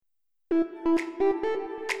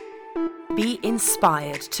Be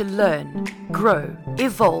inspired to learn, grow,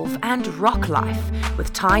 evolve, and rock life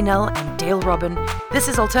with Ty Nell and Dale Robin. This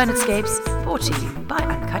is Alternatescapes, brought to you by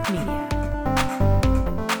Uncut Media.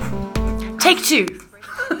 Take two.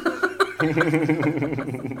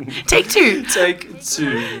 Take two. Take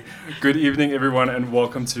two. Good evening, everyone, and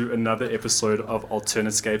welcome to another episode of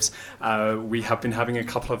Alternatescapes. We have been having a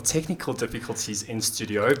couple of technical difficulties in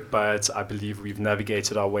studio, but I believe we've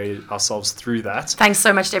navigated our way ourselves through that. Thanks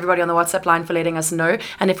so much to everybody on the WhatsApp line for letting us know.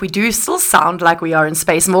 And if we do still sound like we are in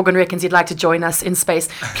space, Morgan reckons he'd like to join us in space,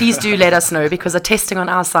 please do let us know, because the testing on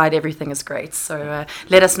our side, everything is great. So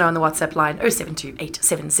let us know on the WhatsApp line,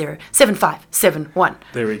 072-870-7571.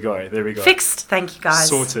 There we go. Fixed. Thank you, guys.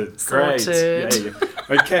 Sorted. Great. Yay.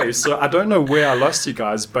 Okay, so I don't know where I lost you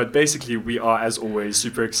guys, but basically we are, as always,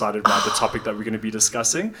 super excited about the topic that we're going to be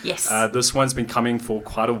discussing. Yes. This one's been coming for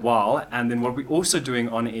quite a while, and then what we're also doing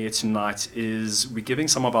on air tonight is we're giving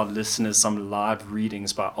some of our listeners some live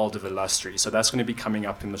readings by Oliver Lustry. So that's going to be coming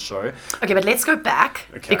up in the show. Okay, but let's go back,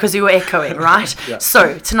 because you were echoing, right? Yeah.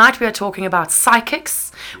 So tonight we are talking about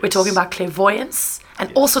psychics, we're talking about clairvoyance, and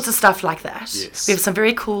all sorts of stuff like that. Yes. We have a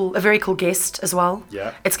very cool guest as well.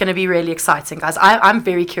 Yeah. It's going to be really exciting, guys. I'm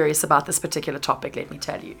very curious about this particular topic, let me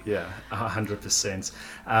tell you. Yeah, 100%.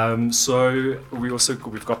 So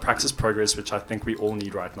we've got practice progress, which I think we all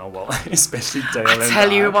need right now, well, especially Dale and I.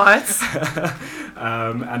 Tell you what.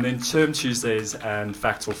 And then Term Tuesdays and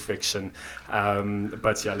Fact or Fiction.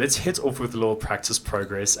 But yeah, let's hit off with a little practice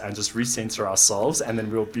progress and just recenter ourselves, and then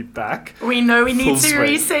we'll be back. We know we need to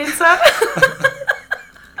recenter.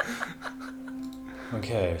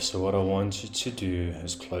 Okay, so what I want you to do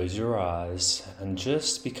is close your eyes and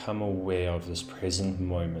just become aware of this present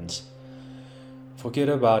moment. Forget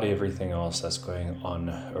about everything else that's going on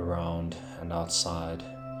around and outside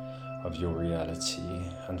of your reality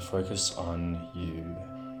and focus on you.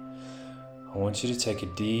 I want you to take a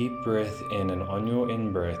deep breath in, and on your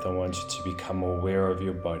in-breath, I want you to become aware of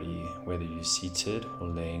your body, whether you're seated or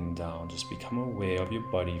laying down. Just become aware of your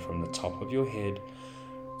body from the top of your head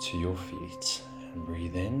to your feet. And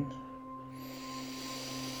breathe in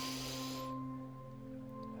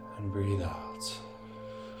and breathe out.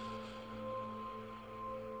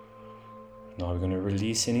 Now we're going to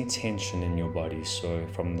release any tension in your body. So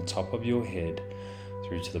from the top of your head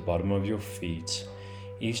through to the bottom of your feet,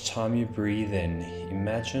 each time you breathe in,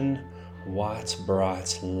 imagine white,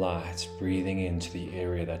 bright light breathing into the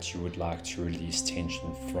area that you would like to release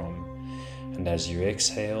tension from. And as you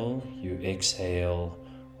exhale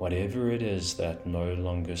whatever it is that no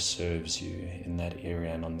longer serves you in that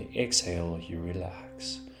area, and on the exhale, you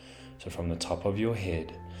relax. So from the top of your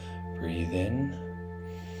head, breathe in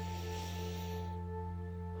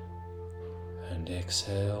and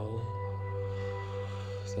exhale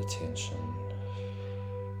the tension.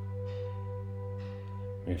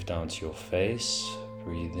 Move down to your face,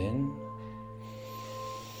 breathe in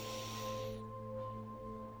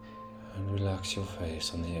and relax your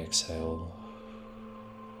face on the exhale.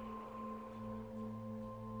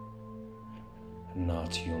 And now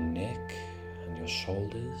to your neck and your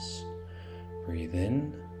shoulders. Breathe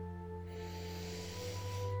in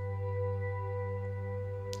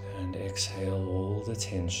and exhale all the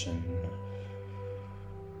tension.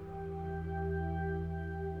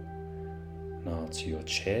 Now to your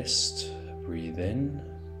chest. Breathe in.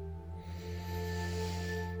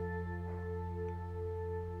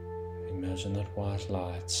 Imagine that white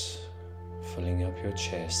light filling up your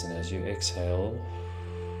chest, and as you exhale,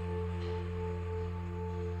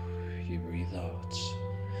 you breathe out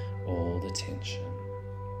all the tension.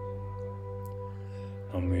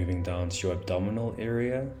 Now moving down to your abdominal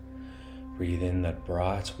area, breathe in that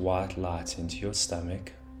bright white light into your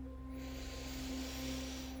stomach.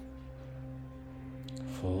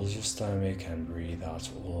 Fills your stomach, and breathe out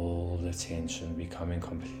all the tension, becoming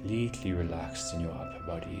completely relaxed in your upper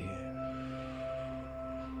body.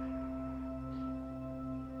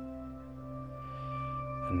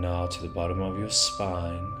 And now to the bottom of your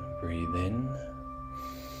spine. Breathe in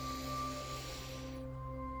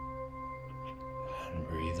and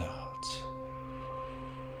breathe out.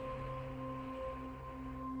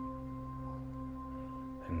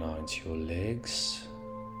 And now into your legs.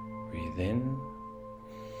 Breathe in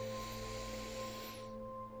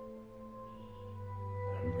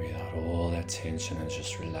and breathe out all that tension, and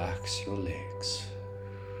just relax your legs.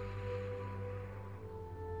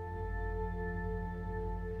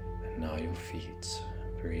 And now your feet.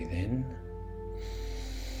 Breathe in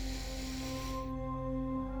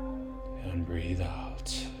and breathe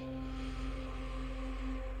out.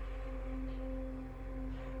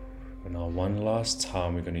 Now, one last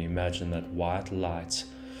time, we're going to imagine that white light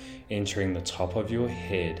entering the top of your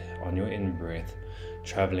head on your in-breath,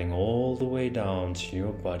 traveling all the way down to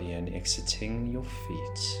your body and exiting your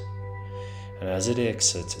feet. And as it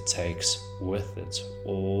exits, it takes with it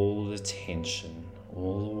all the tension,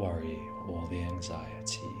 all the worry, all the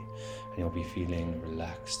anxiety, and you'll be feeling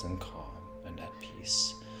relaxed and calm and at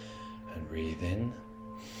peace. And breathe in.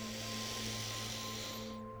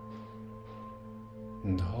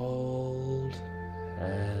 And hold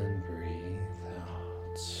and breathe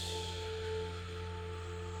out.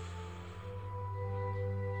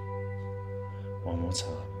 One more time.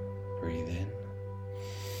 Breathe in.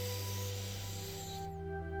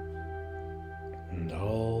 And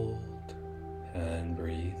hold and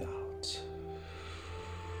breathe out.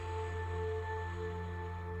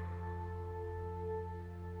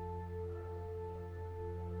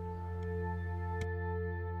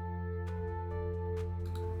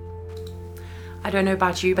 I don't know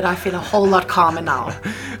about you, but I feel a whole lot calmer now.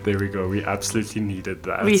 There we go. We absolutely needed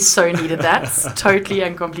that. We so needed that. Totally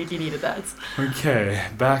and completely needed that. Okay,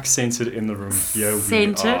 back centered in the room. Here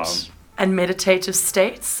Centered we are. and meditative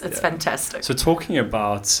states. It's fantastic. So talking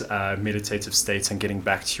about meditative states and getting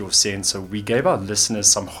back to your center, we gave our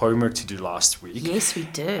listeners some homework to do last week. Yes, we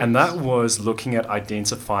did. And that was looking at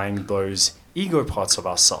identifying those ego parts of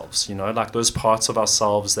ourselves, like those parts of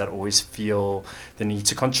ourselves that always feel the need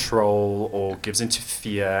to control or gives into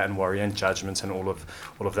fear and worry and judgment and all of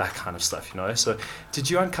that kind of stuff, So did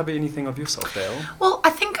you uncover anything of yourself, Dale? Well, I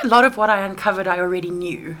think a lot of what I uncovered I already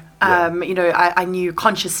knew. Yeah. I knew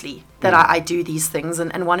consciously that I do these things,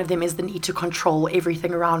 and one of them is the need to control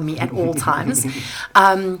everything around me at all times.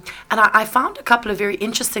 And I found a couple of very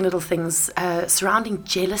interesting little things surrounding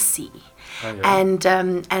jealousy. Oh,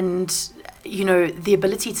 yeah. And the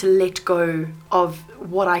ability to let go of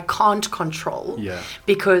what I can't control,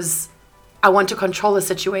 because I want to control a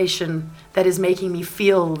situation that is making me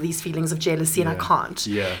feel these feelings of jealousy, and I can't.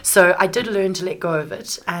 Yeah. So I did learn to let go of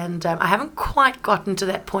it, and I haven't quite gotten to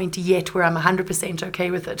that point yet where I'm 100% okay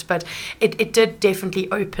with it, but it did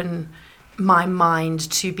definitely open my mind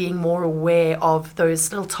to being more aware of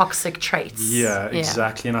those little toxic traits. Yeah,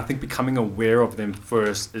 exactly. And I think becoming aware of them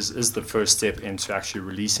first is the first step into actually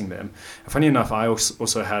releasing them. And funny enough, I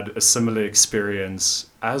also had a similar experience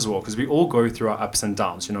as well, because we all go through our ups and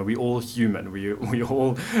downs. We're all human. We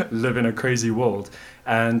all live in a crazy world.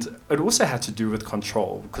 And it also had to do with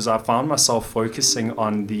control, because I found myself focusing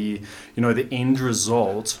on the end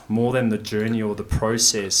result more than the journey or the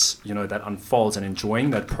process, that unfolds, and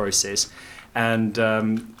enjoying that process. And I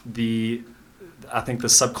think the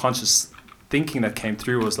subconscious thinking that came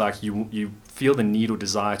through was like you feel the need or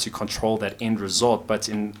desire to control that end result, but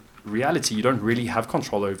in reality, you don't really have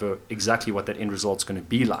control over exactly what that end result's going to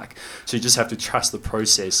be like. So you just have to trust the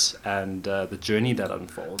process and the journey that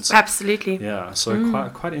unfolds. Absolutely. Yeah, so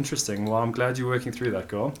quite interesting. Well, I'm glad you're working through that,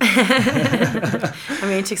 girl. I'm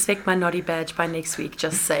going to expect my naughty badge by next week,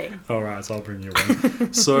 just saying. All right, I'll bring you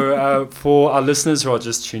one. So for our listeners who are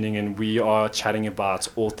just tuning in, we are chatting about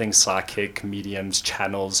all things psychic, mediums,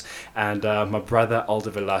 channels, and my brother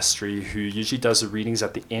Alder Velastri, who usually does the readings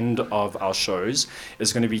at the end of our shows,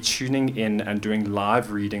 is going to be tuning in and doing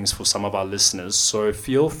live readings for some of our listeners. So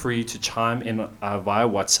feel free to chime in via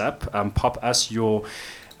WhatsApp. Pop us you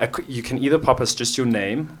can either pop us just your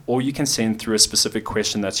name, or you can send through a specific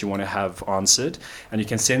question that you want to have answered, and you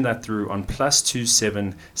can send that through on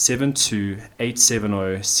 +27 72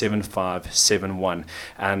 870 7571,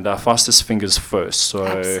 and fastest fingers first. So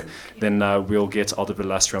Absolutely. Then we'll get Alder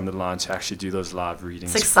Velastri on the line to actually do those live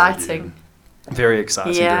readings. It's exciting. Very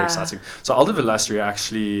exciting, Yeah. very exciting. So Alder Velastri,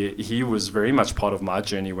 actually, he was very much part of my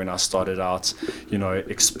journey when I started out,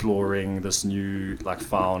 exploring this new,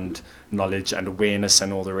 found knowledge and awareness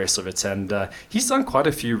and all the rest of it. And he's done quite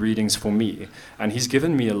a few readings for me, and he's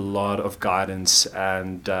given me a lot of guidance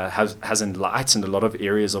and has enlightened a lot of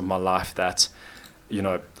areas of my life that,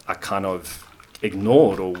 I kind of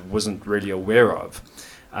ignored or wasn't really aware of.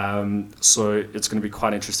 So it's going to be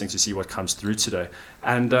quite interesting to see what comes through today.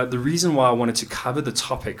 And the reason why I wanted to cover the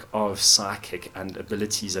topic of psychic and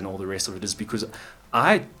abilities and all the rest of it is because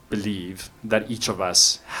I believe that each of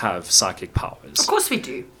us have psychic powers. Of course we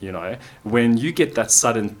do. When you get that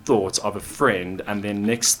sudden thought of a friend, and then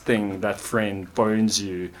next thing that friend phones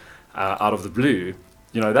you out of the blue,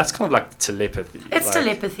 that's kind of like telepathy. It's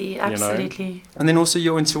telepathy, absolutely. And then also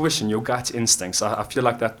your intuition, your gut instincts. I feel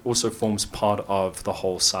like that also forms part of the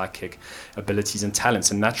whole psychic abilities and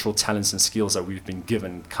talents and natural talents and skills that we've been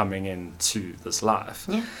given coming into this life.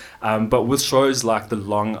 Yeah. But with shows like the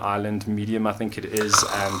Long Island Medium, I think it is,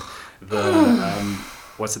 and the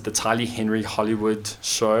what's it, the Tyler Henry Hollywood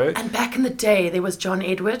show. And back in the day, there was John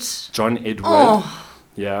Edward. John Edward. Oh,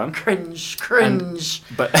 yeah. cringe.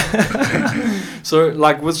 But so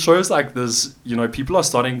like with shows like this, you know, people are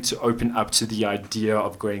starting to open up to the idea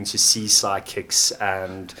of going to see psychics,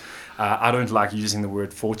 and I don't like using the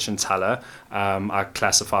word fortune teller. I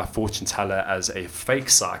classify fortune teller as a fake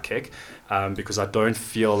psychic because I don't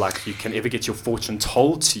feel like you can ever get your fortune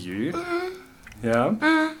told to you.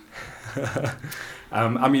 Yeah.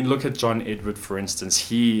 I mean, look at John Edward, for instance.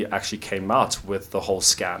 He actually came out with the whole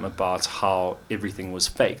scam about how everything was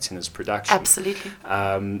faked in his production. Absolutely.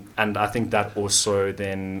 And I think that also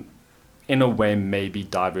then, in a way, maybe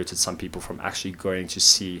diverted some people from actually going to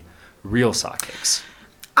see real psychics.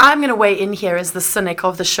 I'm going to weigh in here as the cynic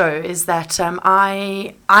of the show, is that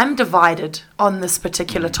I'm divided on this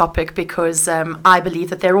particular topic because I believe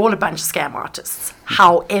that they're all a bunch of scam artists.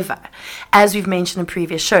 However, as we've mentioned in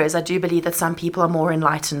previous shows, I do believe that some people are more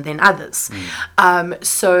enlightened than others.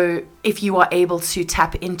 So if you are able to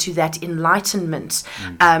tap into that enlightenment,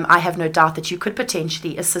 I have no doubt that you could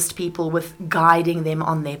potentially assist people with guiding them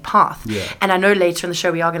on their path. Yeah. And I know later in the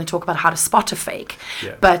show we are going to talk about how to spot a fake.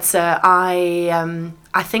 Yeah. But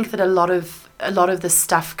I think that a lot of this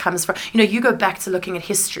stuff comes from, you know, you go back to looking at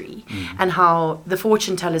history and how the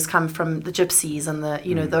fortune tellers come from the gypsies and the,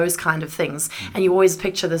 you know, those kind of things. And you always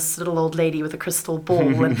picture this little old lady with a crystal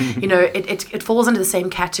ball and, you know, it falls into the same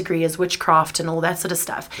category as witchcraft and all that sort of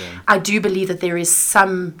stuff. Yeah. I do believe that there is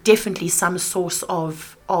definitely some source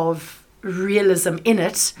of realism in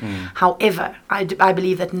it. However, I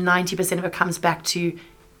believe that 90% of it comes back to,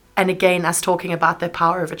 and again, us talking about the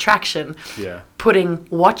power of attraction, putting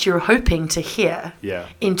what you're hoping to hear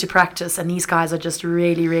into practice. And these guys are just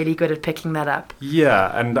really, really good at picking that up.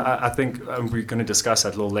 Yeah, and I think we're going to discuss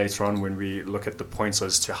that a little later on when we look at the points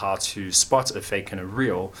as to how to spot a fake and a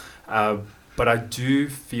real. But I do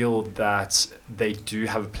feel that they do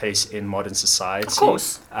have a place in modern society. Of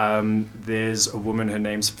course. There's a woman, her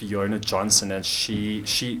name's Fiona Johnson, and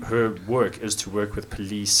her work is to work with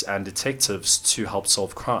police and detectives to help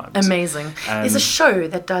solve crimes. Amazing. There's a show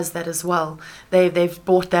that does that as well. They've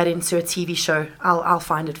brought that into a TV show. I'll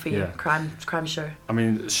find it for you. Yeah. Crime show. I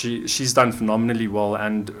mean, she's done phenomenally well,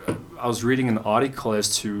 and I was reading an article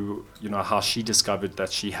as to, you know, how she discovered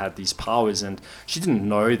that she had these powers, and she didn't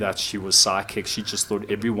know that she was psychic. She just thought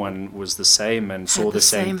everyone was the same and saw the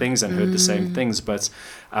same things and heard the same things. But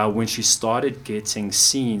when she started getting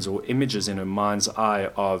scenes or images in her mind's eye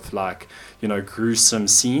of, like, you know, gruesome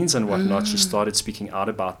scenes and whatnot, she started speaking out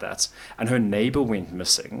about that. And her neighbor went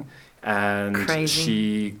missing. And Crazy.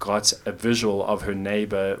 She got a visual of her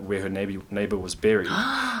neighbor where her neighbor was buried,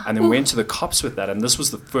 and then went to the cops with that. And this was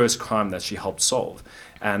the first crime that she helped solve.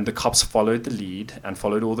 And the cops followed the lead and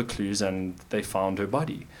followed all the clues, and they found her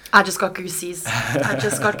body. I just got goosies.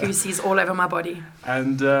 All over my body.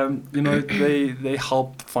 And you know, they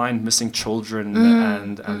help find missing children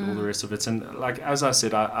and all the rest of it. And like, as I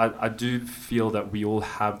said, I do feel that we all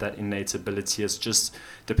have that innate ability. It just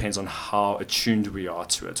depends on how attuned we are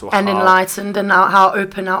to it, or enlightened, and how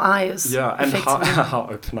open our eye is. Yeah, and how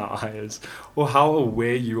open our eye is, or how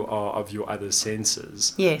aware you are of your other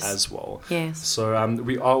senses as well. Yes. So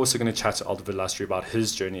we are also going to chat to Oliver Lustry about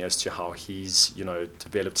his journey as to how he's, you know,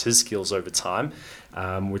 developed his skills over time,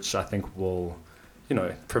 which I think will, you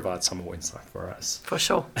know, provide some more insight for us. For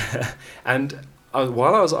sure. And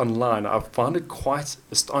while I was online, I found it quite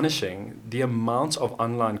astonishing the amount of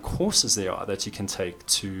online courses there are that you can take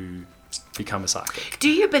to become a psychic. Do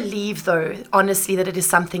you believe, though, honestly, that it is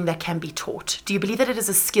something that can be taught? Do you believe that it is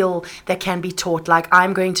a skill that can be taught? Like,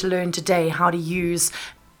 I'm going to learn today how to use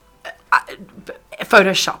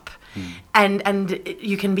Photoshop. And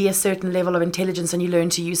you can be a certain level of intelligence and you learn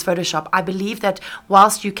to use Photoshop. I believe that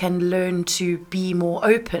whilst you can learn to be more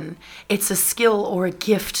open, it's a skill or a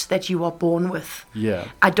gift that you are born with. Yeah.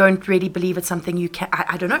 I don't really believe it's something you can.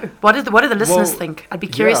 I don't know. What do the listeners think? I'd be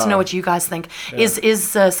curious to know what you guys think. Yeah.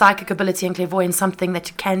 Is psychic ability and clairvoyance something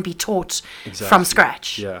that can be taught from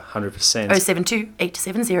scratch? Yeah, 100%.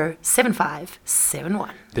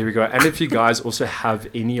 072-870-7571. There we go. And if you guys also have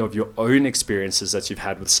any of your own experiences that you've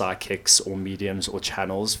had with psychics or mediums or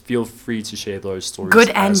channels, feel free to share those stories.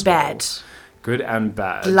 Good and bad. Good and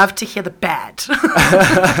bad. Love to hear the bad.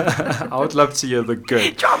 I would love to hear the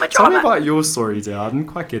good. Drama. Tell me about your story, dear. I didn't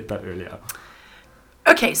quite get that earlier.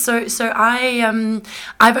 Okay, so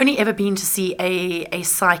I've only ever been to see a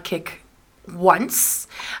psychic once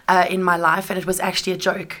in my life, and it was actually a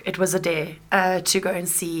joke. It was a dare to go and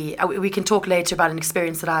see. We can talk later about an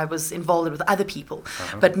experience that I was involved in with other people.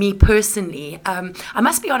 But me personally, I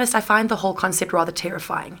must be honest, I find the whole concept rather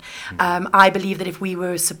terrifying. I believe that if we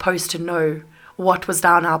were supposed to know what was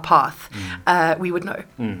down our path, we would know.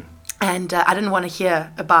 And I didn't want to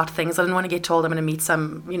hear about things. I didn't want to get told I'm going to meet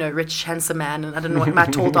some, rich, handsome man. And I didn't want my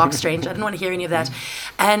tall, dark stranger. I didn't want to hear any of that.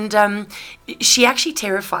 And she actually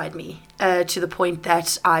terrified me to the point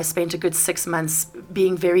that I spent a good 6 months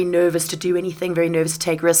being very nervous to do anything, very nervous to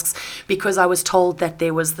take risks, because I was told that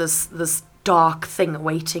there was this dark thing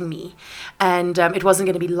awaiting me. And it wasn't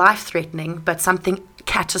going to be life-threatening, but something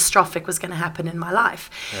catastrophic was going to happen in my life.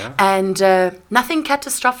 Yeah. And nothing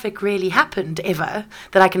catastrophic really happened ever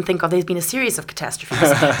that I can think of. There's been a series of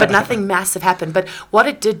catastrophes, but nothing massive happened. But what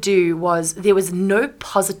it did do was there was no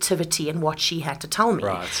positivity in what she had to tell me.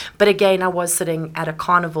 Right. But again, I was sitting at a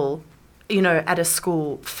carnival, at a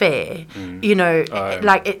school fair,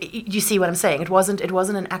 you see what I'm saying? It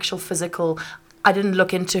wasn't an actual physical. I didn't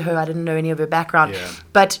look into her. I didn't know any of her background. Yeah.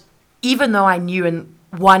 But even though I knew in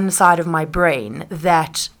one side of my brain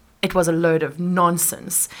that it was a load of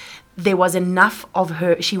nonsense, there was enough of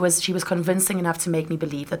her. She was convincing enough to make me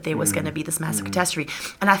believe that there was going to be this massive catastrophe.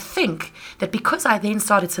 And I think that because I then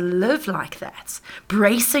started to live like that,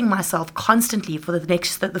 bracing myself constantly for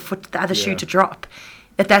the other shoe to drop,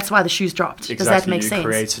 that's why the shoes dropped. Exactly. Does that make sense? You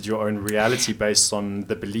created your own reality based on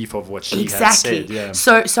the belief of what she Exactly. had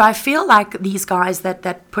said. Yeah. So I feel like these guys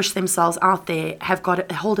that push themselves out there have got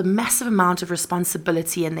to hold a massive amount of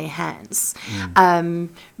responsibility in their hands,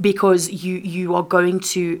 because you are going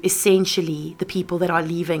to essentially, the people that are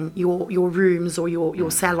leaving your rooms or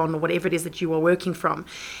your salon or whatever it is that you are working from,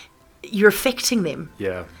 you're affecting them.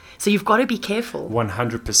 Yeah. So you've got to be careful.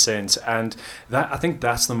 100%. And I think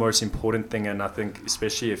that's the most important thing. And I think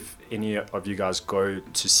especially if any of you guys go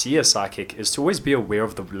to see a psychic, is to always be aware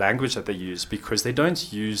of the language that they use, because they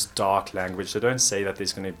don't use dark language. They don't say that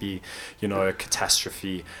there's going to be, a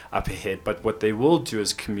catastrophe up ahead. But what they will do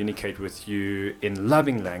is communicate with you in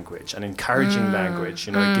loving language and encouraging language,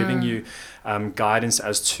 giving you guidance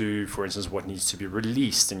as to, for instance, what needs to be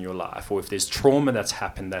released in your life, or if there's trauma that's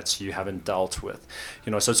happened that you haven't dealt with.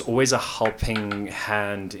 So it's always a helping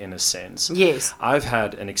hand in a sense. Yes. I've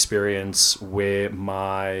had an experience where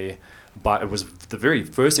it was the very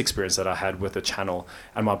first experience that I had with a channel,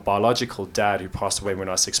 and my biological dad, who passed away when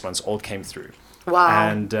I was 6 months old, came through. Wow.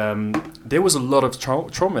 And there was a lot of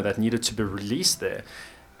trauma that needed to be released there.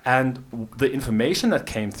 And the information that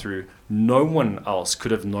came through, no one else could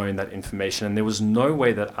have known that information. And there was no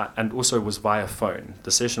way and also it was via phone. The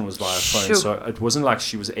session was via phone. Sure. So it wasn't like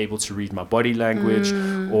she was able to read my body language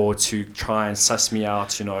or to try and suss me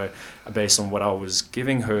out, based on what I was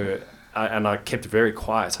giving her. And I kept very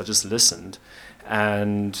quiet. I just listened.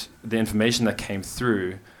 And the information that came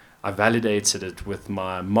through, I validated it with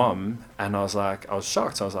my mom. And I was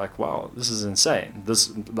shocked. I was like, wow, this is insane.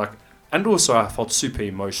 And also I felt super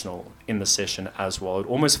emotional in the session as well. It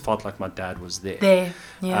almost felt like my dad was there.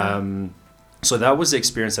 Yeah. So that was the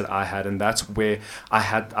experience that I had, and that's where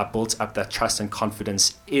I built up that trust and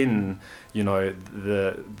confidence in,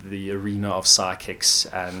 the arena of psychics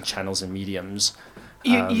and channels and mediums.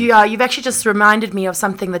 You've actually just reminded me of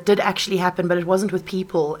something that did actually happen, but it wasn't with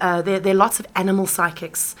people. There are lots of animal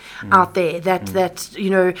psychics out there that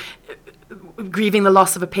grieving the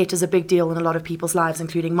loss of a pet is a big deal in a lot of people's lives,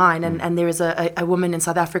 including mine. And there is a woman in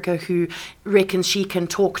South Africa who reckons she can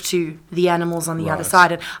talk to the animals on the other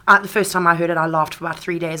side. And the first time I heard it, I laughed for about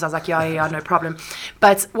 3 days. I was like, yeah, no problem.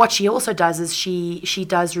 But what she also does is she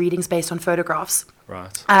does readings based on photographs.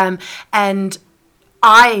 Right. And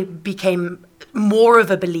I became more of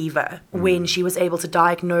a believer when she was able to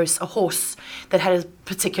diagnose a horse that had a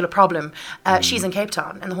particular problem. She's in Cape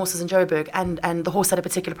Town and the horse is in Joburg, and the horse had a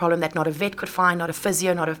particular problem that not a vet could find, not a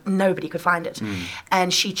physio, nobody could find it.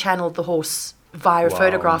 And she channeled the horse via a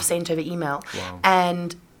photograph sent over email. Wow.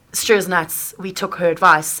 And sure as nuts, we took her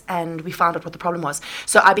advice and we found out what the problem was.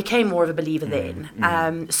 So I became more of a believer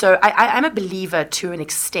then. So I'm a believer to an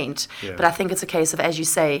extent, but I think it's a case of, as you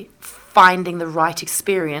say, finding the right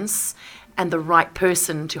experience and the right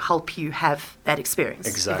person to help you have that experience.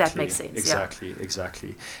 Exactly. If that makes sense.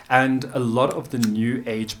 Exactly. And a lot of the new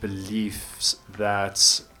age beliefs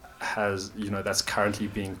that's currently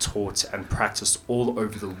being taught and practiced all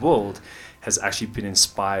over the world has actually been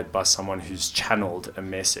inspired by someone who's channeled a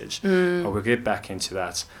message. But we'll get back into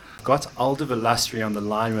that. I've got Aldo Velastri on the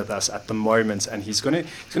line with us at the moment, and he's going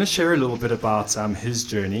to share a little bit about his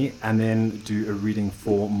journey and then do a reading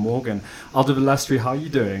for Morgan. Aldo Velastri, how are you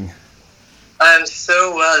doing? I'm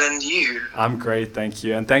so well, and you? I'm great, thank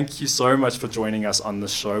you. And thank you so much for joining us on the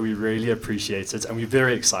show. We really appreciate it, and we're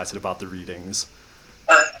very excited about the readings.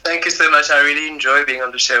 Thank you so much. I really enjoy being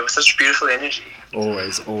on the show with such beautiful energy.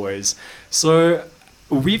 Always. So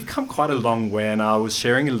we've come quite a long way, and I was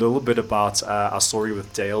sharing a little bit about our story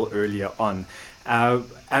with Dale earlier on.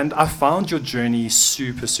 And I found your journey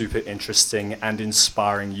super, super interesting and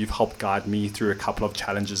inspiring. You've helped guide me through a couple of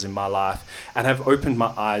challenges in my life and have opened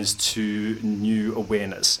my eyes to new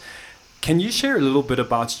awareness. Can you share a little bit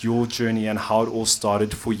about your journey and how it all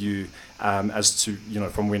started for you, as to,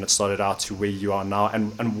 from when it started out to where you are now,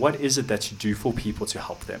 and what is it that you do for people to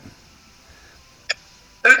help them?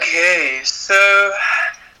 Okay, so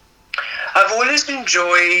I've always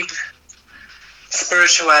enjoyed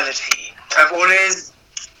spirituality. I've always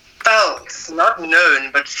felt, not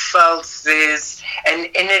known, but felt there's an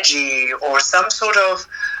energy or some sort of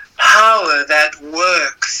power that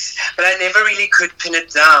works, but I never really could pin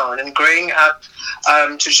it down. And growing up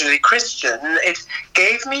traditionally Christian, it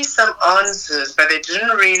gave me some answers, but they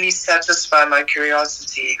didn't really satisfy my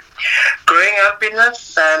curiosity. Growing up in a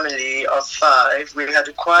family of 5, we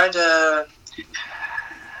had quite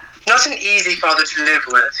not an easy father to live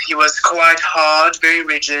with. He was quite hard, very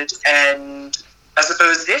rigid, and I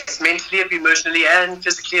suppose, yes, mentally, emotionally, and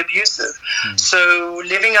physically abusive. So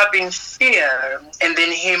living up in fear and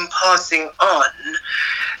then him passing on,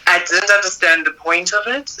 I didn't understand the point of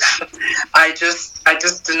it. I just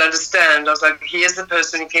didn't understand. I was like, here's the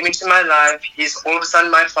person who came into my life. He's all of a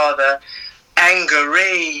sudden my father. Anger,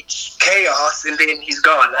 rage, chaos, and then he's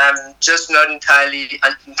gone. I'm just not entirely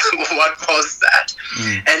what was that.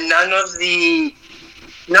 And none of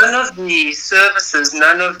the services,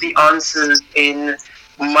 none of the answers in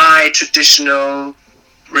my traditional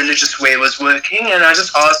religious way was working. And I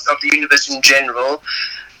just asked of the universe in general,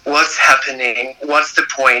 what's happening? What's the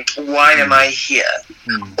point? Why am I here?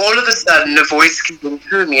 All of a sudden, a voice came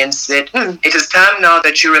through me and said, it is time now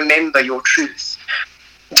that you remember your truth.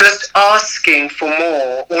 Just asking for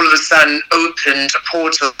more, all of a sudden opened a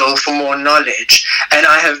portal for more knowledge. And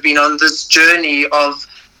I have been on this journey of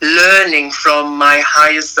learning from my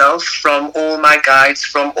higher self, from all my guides,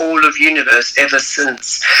 from all of universe ever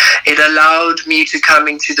since. It allowed me to come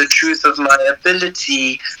into the truth of my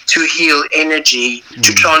ability to heal energy,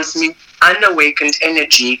 to transmute unawakened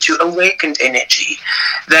energy to awakened energy.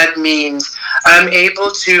 That means I'm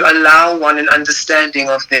able to allow one an understanding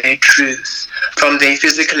of their truth, from their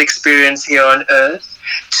physical experience here on earth,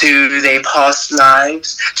 to their past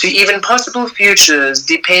lives, to even possible futures,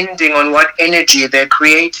 depending on what energy they're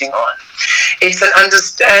creating on. It's an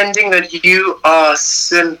understanding that you are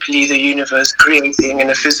simply the universe creating in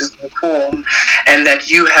a physical form, and that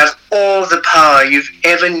you have all the power you've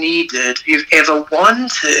ever needed, you've ever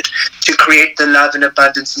wanted to create the love and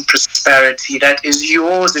abundance and prosperity that is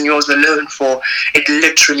yours and yours alone, for it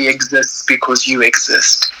literally exists because you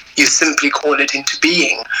exist. You simply call it into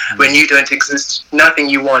being. When you don't exist, nothing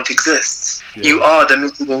you want exists. Yeah. You are the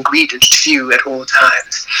missing ingredient to you at all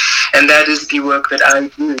times. And that is the work that I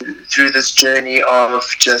do through this journey of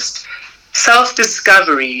just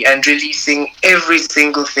self-discovery and releasing every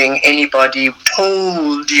single thing anybody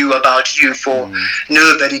told you about you, for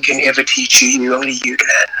nobody can ever teach you, only you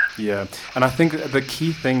can. Yeah, and I think the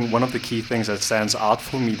key thing, one of the key things that stands out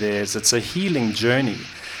for me there is it's a healing journey.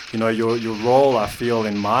 You know, your role, I feel,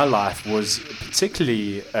 in my life was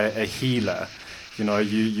particularly a healer. You know,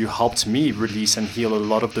 you helped me release and heal a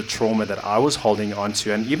lot of the trauma that I was holding on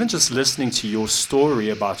to. And even just listening to your story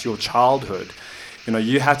about your childhood, you know,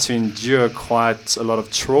 you had to endure quite a lot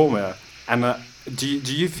of trauma. And do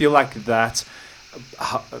you feel like that,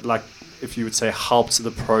 like, if you would say, helped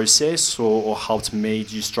the process or helped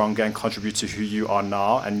made you stronger and contribute to who you are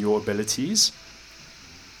now and your abilities?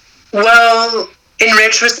 Well, in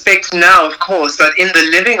retrospect now, of course, but in the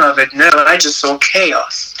living of it, no, I just saw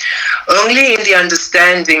chaos. Only in the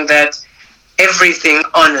understanding that everything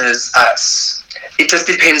honors us. It just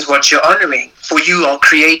depends what you're honoring, for you are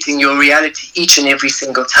creating your reality each and every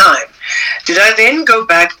single time. Did I then go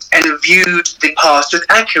back and viewed the past with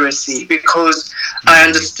accuracy? Because I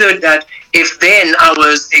understood that if then I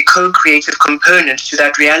was a co-creative component to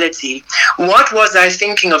that reality, what was I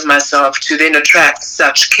thinking of myself to then attract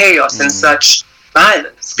such chaos and such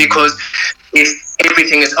violence? Because if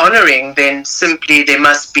everything is honoring, then simply there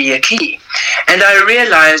must be a key. And I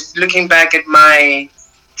realized, looking back at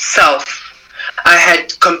myself, I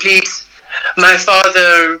had my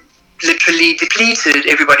father literally depleted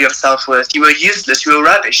everybody of self-worth. You were useless, you were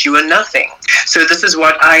rubbish, you were nothing. So this is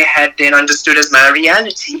what I had then understood as my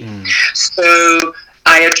reality. So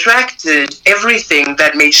I attracted everything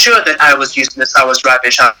that made sure that I was useless, I was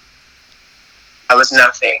rubbish, I was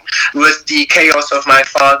nothing, with the chaos of my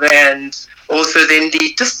father. And also then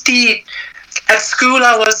at school,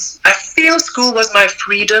 I feel school was my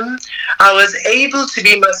freedom. I was able to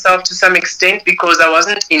be myself to some extent because I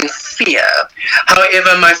wasn't in fear.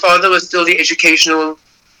 However, my father was still the educational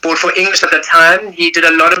board for English at the time. He did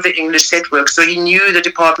a lot of the English set work, so he knew the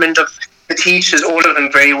department of the teachers, all of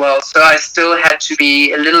them, very well. So I still had to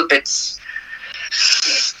be a little bit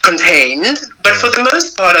contained, but for the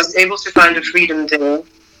most part, I was able to find a freedom there.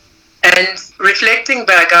 And reflecting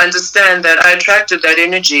back, I understand that I attracted that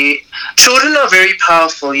energy. Children are very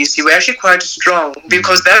powerful, you see. We're actually quite strong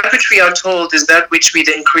because that which we are told is that which we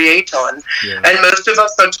then create on. Yeah. And most of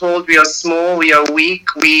us are told we are small, we are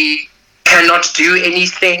weak, we cannot do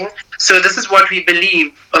anything. So this is what we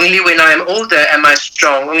believe. Only when I am older am I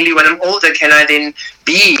strong. Only when I'm older can I then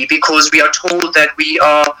be, because we are told that we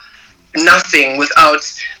are nothing without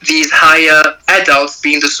these higher adults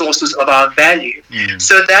being the sources of our value.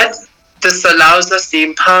 So that this allows us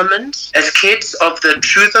the empowerment as kids of the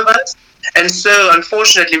truth of us. And so,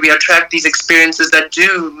 unfortunately, we attract these experiences that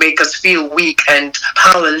do make us feel weak and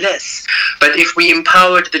powerless. But if we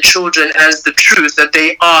empowered the children as the truth, that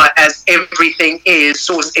they are as everything is,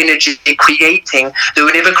 source energy creating. They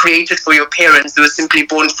were never created for your parents. They were simply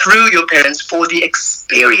born through your parents for the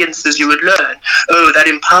experiences you would learn. Oh, that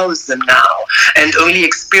empowers them now. And only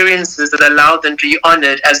experiences that allow them to be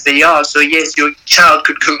honored as they are. So yes, your child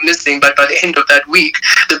could go missing, but by the end of that week,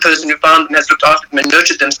 the person who found them has looked after them and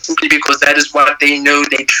nurtured them simply because that is what they know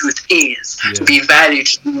their truth is. Yeah. To be valued,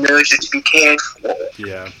 to be nurtured, to be cared for.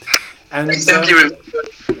 Yeah. And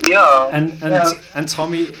and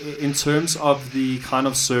Tommy, in terms of the kind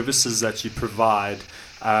of services that you provide,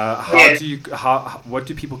 what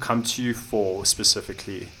do people come to you for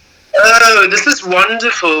specifically? Oh, this is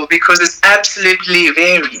wonderful because it's absolutely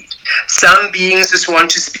varied. Some beings just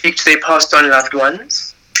want to speak to their passed on loved ones.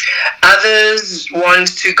 Others want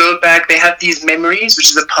to go back. They have these memories, which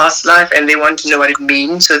is a past life, and they want to know what it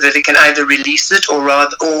means so that they can either release it or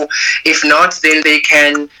if not, then they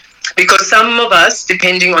can. Because some of us,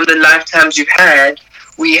 depending on the lifetimes you've had,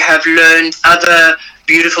 we have learned other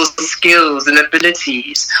beautiful skills and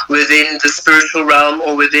abilities within the spiritual realm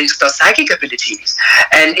or within the psychic abilities.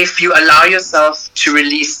 And if you allow yourself to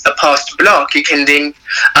release a past block, you can then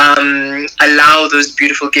allow those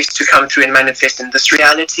beautiful gifts to come through and manifest in this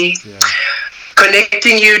reality. Yeah.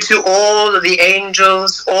 Connecting you to all of the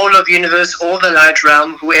angels, all of universe, all the light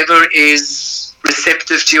realm, whoever is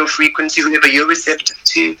receptive to your frequency, whoever you're receptive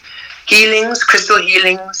to. Healings, crystal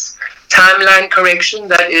healings, timeline correction,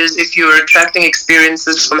 that is if you're attracting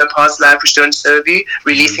experiences from a past life which don't serve you,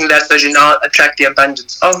 releasing that so you now attract the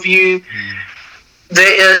abundance of you.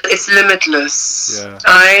 It's limitless. Yeah.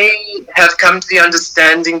 I have come to the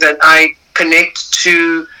understanding that I connect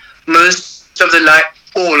to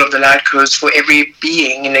all of the light codes for every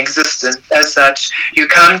being in existence. As such, you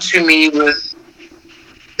come to me with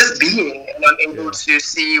this being, and I'm able to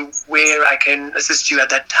see where I can assist you at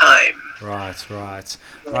that time. Right.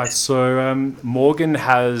 So Morgan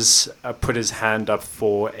has put his hand up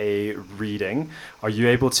for a reading. Are you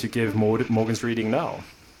able to give Morgan's reading now?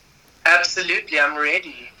 Absolutely, I'm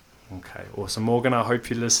ready. Okay, awesome. Morgan, I hope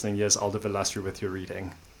you're listening. Yes, Aldo Velastri with your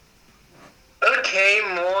reading. Okay,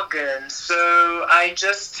 Morgan. So I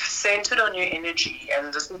just centered on your energy,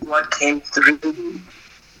 and this is what came through.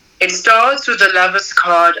 It starts with the Lover's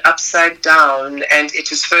card upside down, and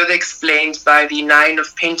it is further explained by the Nine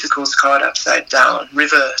of Pentacles card upside down,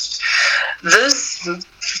 reversed.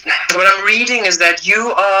 What I'm reading is that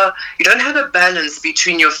you don't have a balance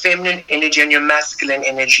between your feminine energy and your masculine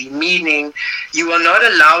energy, meaning you are not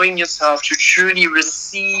allowing yourself to truly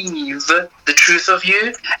receive the truth of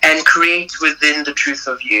you and create within the truth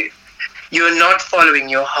of you. You're not following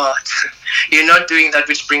your heart. You're not doing that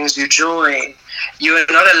which brings you joy. You're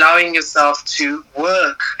not allowing yourself to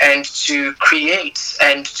work and to create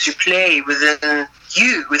and to play within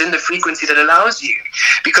you, within the frequency that allows you.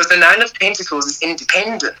 Because the Nine of Pentacles is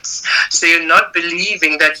independence. So you're not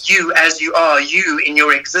believing that you, as you are, you in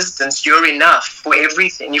your existence, you're enough for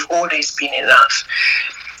everything. You've always been enough.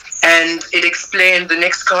 And it explained, the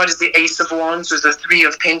next card is the Ace of Wands, with the Three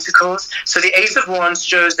of Pentacles. So the Ace of Wands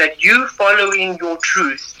shows that you following your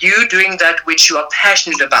truth, you doing that which you are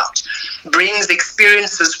passionate about, brings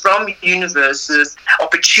experiences from universes,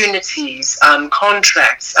 opportunities,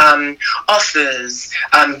 contracts, offers,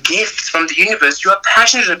 gifts from the universe you are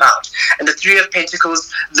passionate about. And the Three of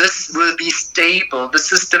Pentacles, this will be stable.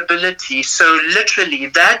 This is stability. So literally,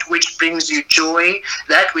 that which brings you joy,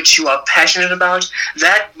 that which you are passionate about,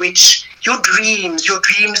 that which your dreams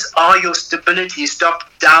are your stability. Stop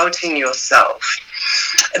doubting yourself.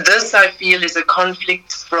 This, I feel, is a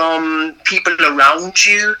conflict from people around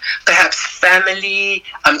you, perhaps family,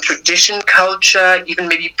 tradition, culture, even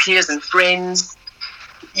maybe peers and friends.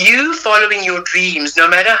 You following your dreams, no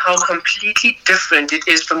matter how completely different it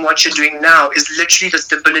is from what you're doing now, is literally the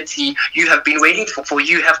stability you have been waiting for.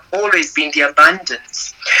 You have always been the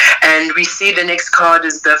abundance. And we see the next card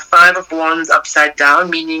is the Five of Wands upside down,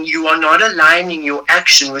 meaning you are not aligning your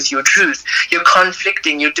action with your truth. You're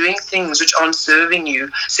conflicting. You're doing things which aren't serving you,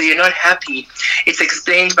 so you're not happy. It's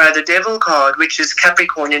explained by the Devil card, which is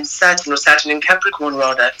Capricorn and Saturn, or Saturn and Capricorn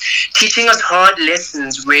rather, teaching us hard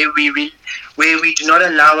lessons where we do not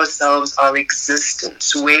allow ourselves our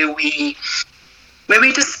existence, where we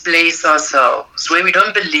displace ourselves, where we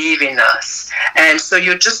don't believe in us. And so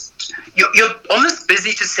you're almost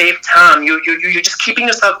busy to save time. You're just keeping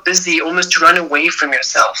yourself busy, almost to run away from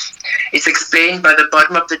yourself. It's explained by the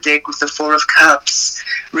bottom of the deck with the Four of Cups.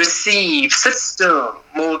 Receive, sit still.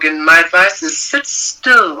 Morgan, my advice is sit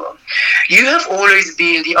still. You have always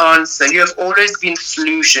been the answer. You have always been the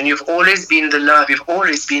solution. You've always been the love. You've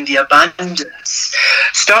always been the abundance.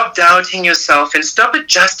 Stop doubting yourself and stop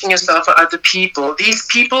adjusting yourself for other people. These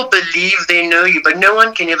people believe they know you, but no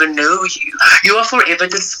one can ever know you. You are forever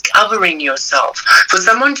discovering yourself. For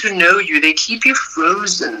someone to know you, they keep you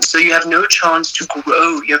frozen, so you have no chance to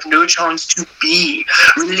grow. You have no chance to be.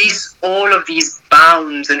 Release all of these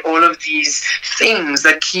bounds and all of these things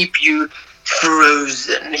that keep you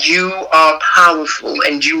frozen. You are powerful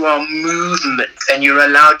and you are movement, and you're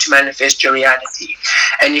allowed to manifest your reality.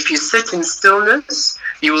 And if you sit in stillness,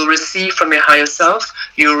 you will receive from your higher self.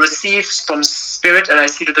 You will receive from spirit, and I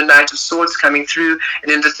see the Knight of Swords coming through.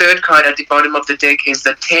 And then the third card at the bottom of the deck is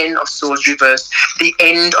the Ten of Swords reversed. The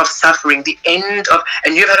end of suffering, the end of,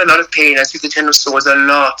 and you've had a lot of pain. I see the Ten of Swords, a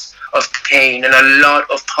lot of pain and a lot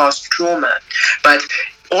of past trauma. But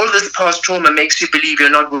all this past trauma makes you believe you're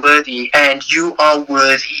not worthy, and you are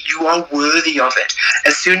worthy. You are worthy of it.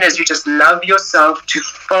 As soon as you just love yourself to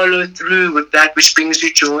follow through with that which brings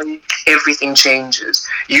you joy, everything changes.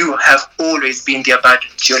 You have always been the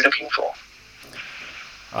abundance you're looking for.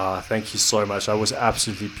 Thank you so much. That was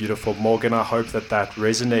absolutely beautiful. Morgan, I hope that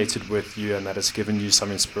resonated with you and that it's given you some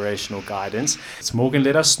inspirational guidance. So Morgan,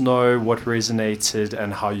 let us know what resonated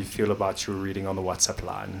and how you feel about your reading on the WhatsApp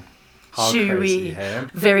line.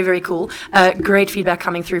 Chewy. Very, very cool. Great feedback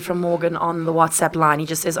coming through from Morgan on the WhatsApp line. He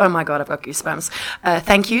just says, oh my God, I've got goosebumps.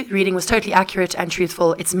 Thank you. The reading was totally accurate and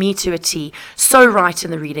truthful. It's me to a T. So right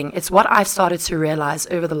in the reading. It's what I've started to realize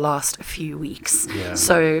over the last few weeks. Yeah.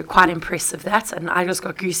 So quite impressive that. And I just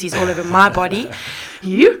got goosies all over my body.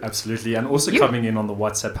 You? Absolutely. And also coming in on the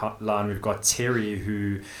WhatsApp line, we've got Terry,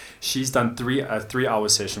 who she's done a 3-hour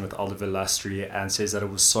session with Oliver Lustry and says that it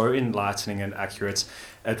was so enlightening and accurate.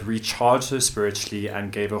 It recharged her spiritually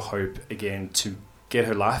and gave her hope again to get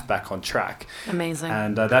her life back on track. Amazing.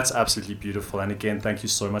 And that's absolutely beautiful. And again, thank you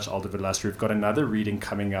so much, Oliver Lustry. We've got another reading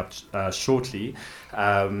coming up shortly.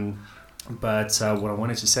 But what I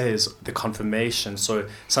wanted to say is the confirmation. So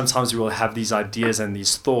sometimes we will have these ideas and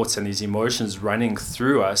these thoughts and these emotions running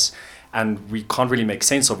through us, and we can't really make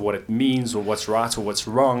sense of what it means or what's right or what's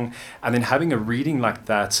wrong. And then having a reading like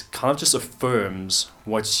that kind of just affirms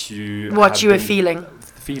what you were feeling.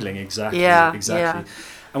 Exactly. Yeah. Exactly. Yeah.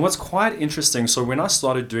 And what's quite interesting, so when I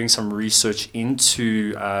started doing some research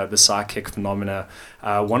into the psychic phenomena,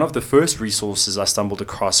 one of the first resources I stumbled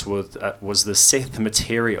across was the Seth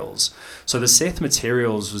Materials. So the Seth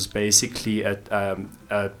Materials was basically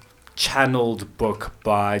a channeled book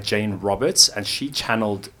by Jane Roberts, and she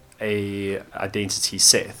channeled a identity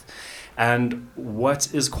Seth. And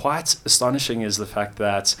what is quite astonishing is the fact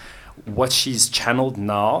that what she's channeled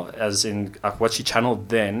now, as in what she channeled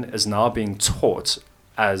then, is now being taught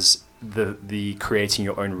as the creating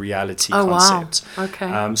your own reality concept. Wow.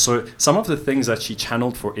 Okay. So some of the things that she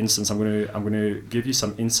channeled, for instance, I'm going to give you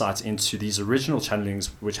some insights into these original channelings,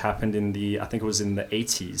 which happened in I think it was in the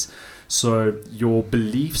 80s. So your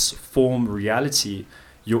beliefs form reality.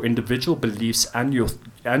 Your individual beliefs and your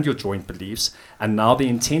joint beliefs, and now the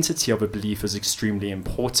intensity of a belief is extremely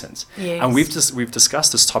important. Yes. And we've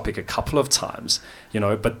discussed this topic a couple of times,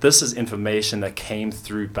 but this is information that came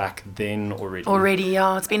through back then already.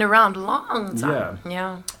 Yeah, it's been around a long time.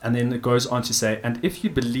 Yeah. And then it goes on to say, and if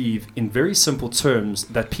you believe in very simple terms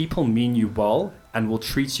that people mean you well and will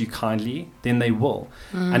treat you kindly, then they will.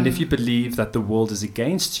 And if you believe that the world is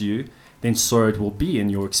against you, then so it will be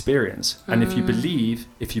in your experience. And if you believe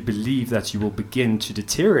that you will begin to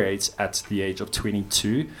deteriorate at the age of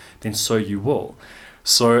 22, then so you will.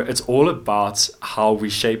 So it's all about how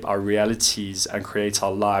we shape our realities and create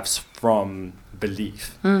our lives from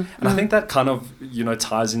belief. And I think that kind of,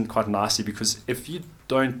 ties in quite nicely, because if you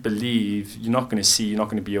don't believe, you're not going to see, you're not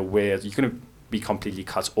going to be aware, you're going to be completely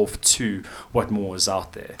cut off to what more is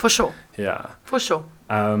out there. For sure. Yeah. For sure.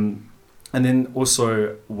 And then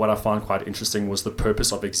also what I found quite interesting was the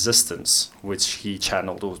purpose of existence, which he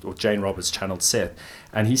channeled, or Jane Roberts channeled Seth.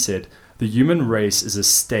 And he said, the human race is a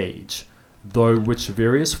stage, though which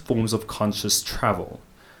various forms of conscious travel.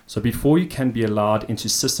 So before you can be allowed into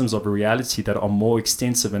systems of reality that are more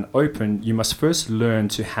extensive and open, you must first learn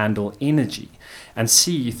to handle energy and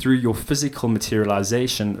see through your physical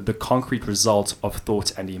materialization the concrete result of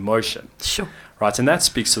thought and emotion. Sure. Right, and that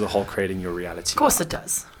speaks to the whole creating your reality. Of course it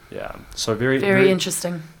does. Yeah, so very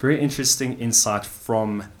interesting. Very interesting insight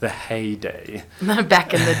from the heyday.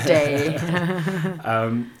 Back in the day.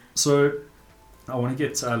 So I want to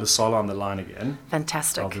get Lusala on the line again.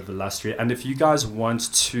 Fantastic. Aldo Velastri. And if you guys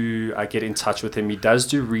want to get in touch with him, he does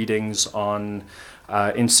do readings on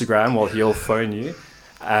Instagram, well, he'll phone you.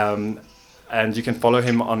 And you can follow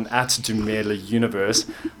him on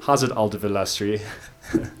 @Dumela_Universe. How's it, Aldo Velastri?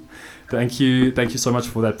 Thank you so much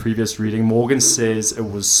for that previous reading. Morgan says it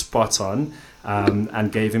was spot on,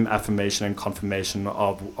 and gave him affirmation and confirmation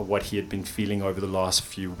of what he had been feeling over the last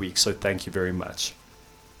few weeks. So thank you very much.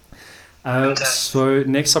 So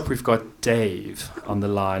next up, we've got Dave on the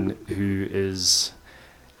line, who is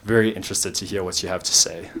very interested to hear what you have to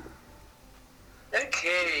say.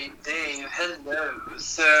 Okay, Dave, hello.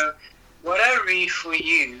 So what I read for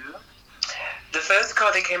you, the first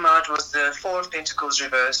card that came out was the Four of Pentacles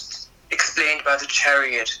reversed, explained by the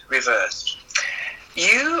Chariot reversed.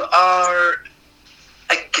 You are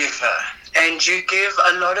a giver, and you give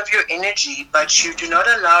a lot of your energy, but you do not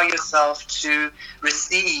allow yourself to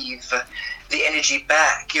receive the energy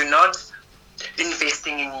back. You're not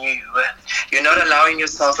investing in you. You're not allowing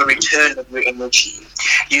yourself a return of your energy.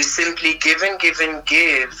 You simply give and give and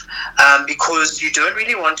give, because you don't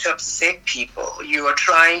really want to upset people. You are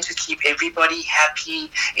trying to keep everybody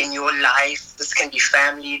happy in your life. This can be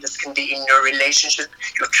family, this can be in your relationship,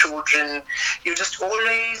 your children. You're just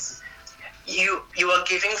always... You are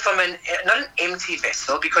giving from not an empty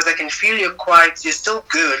vessel, because I can feel you're still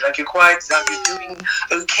good, like you're doing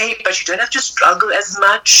okay, but you don't have to struggle as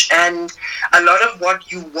much. And a lot of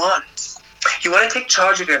what you want to take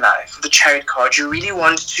charge of your life. The Chariot card, you really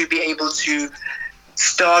want to be able to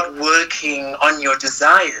start working on your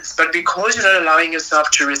desires, but because you're not allowing yourself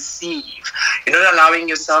to receive, you're not allowing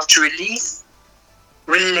yourself to release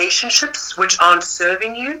relationships which aren't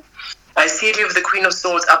serving you. I see it with the Queen of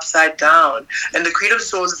Swords upside down. And the Queen of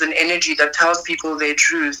Swords is an energy that tells people their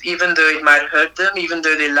truth, even though it might hurt them, even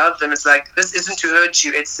though they love them. It's like, this isn't to hurt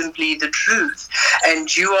you, it's simply the truth.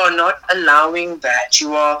 And you are not allowing that.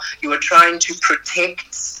 You are trying to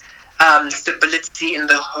protect stability in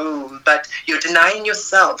the home, but you're denying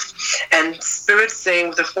yourself. And Spirit's saying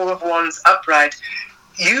with the Four of Wands upright,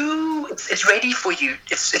 it's ready for you.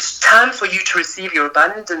 It's time for you to receive your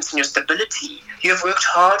abundance and your stability. You have worked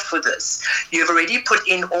hard for this. You have already put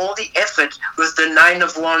in all the effort with the Nine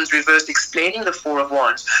of Wands reversed explaining the Four of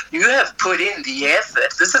Wands. You have put in the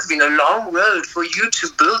effort. This has been a long road for you to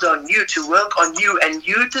build on you, to work on you, and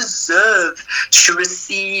you deserve to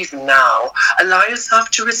receive now. Allow yourself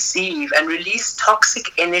to receive and release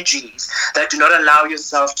toxic energies that do not allow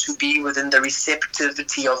yourself to be within the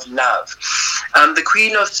receptivity of love. The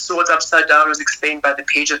Queen of Swords upside down was explained by the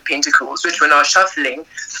Page of Pentacles, which when I was shuffling,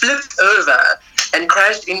 flipped over and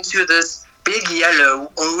crashed into this big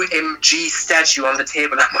yellow OMG statue on the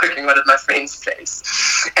table I'm working on at my friend's place.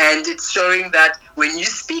 And it's showing that when you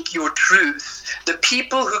speak your truth, the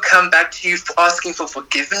people who come back to you for asking for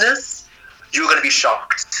forgiveness, you're going to be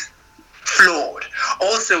shocked. Flawed.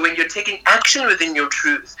 Also, when you're taking action within your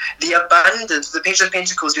truth, the abundance, the Page of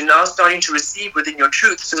Pentacles, you're now starting to receive within your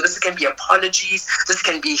truth. So this can be apologies, this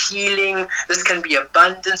can be healing, this can be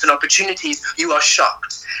abundance and opportunities. You are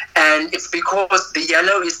shocked. And it's because the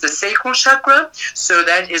yellow is the sacral chakra. So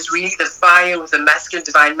that is really the fire with the masculine,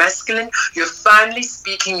 divine masculine. You're finally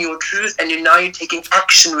speaking your truth, and you're taking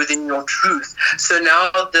action within your truth. So now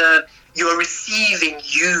you're receiving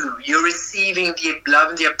you're receiving the love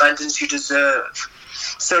and the abundance you deserve.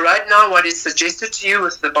 So right now, what is suggested to you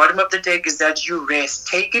with the bottom of the deck is that you rest.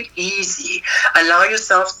 Take it easy. Allow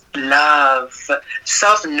yourself love,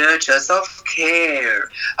 self-nurture, self-care.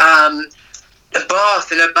 A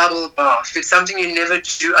bath and a bubble bath. If it's something you never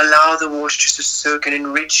do, allow the water just to soak and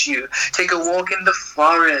enrich you. Take a walk in the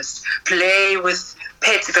forest. Play with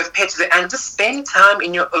pets, if you have pets, and just spend time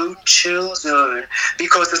in your own chill zone,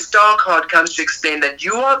 because the Star card comes to explain that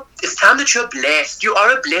it's time that you're blessed. You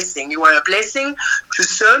are a blessing. You are a blessing to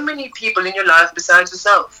so many people in your life besides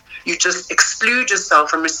yourself. You just exclude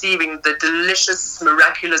yourself from receiving the delicious,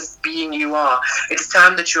 miraculous being you are. It's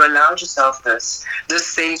time that you allowed yourself this. This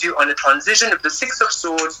sends you on a transition of the Six of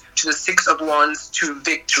Swords to the Six of Wands to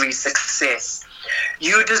victory, success.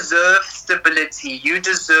 You deserve stability. You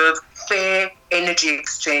deserve fair energy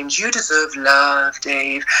exchange. You deserve love,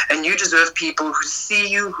 Dave. And you deserve people who see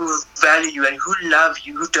you, who value you, and who love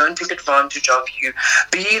you, who don't take advantage of you.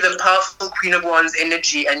 Be the powerful Queen of Wands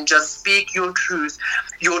energy and just speak your truth.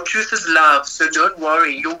 Your truth is love, so don't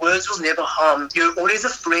worry. Your words will never harm. You're always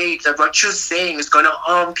afraid that what you're saying is going to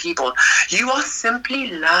harm people. You are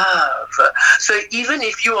simply love. So even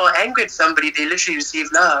if you are angry at somebody, they literally receive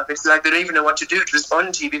love. It's like they don't even know what to do to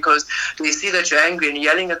respond to you because they see that you're angry and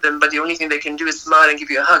yelling at them, but the only thing they can do is smile and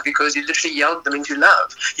give you a hug because you literally yelled them into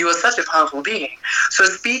love. You are such a powerful being. So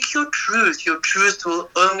speak your truth. Your truth will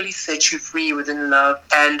only set you free within love,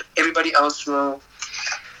 and everybody else will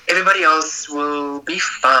be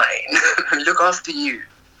fine. Look after you.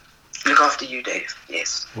 Look after you, Dave.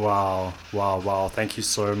 Yes. Wow. Thank you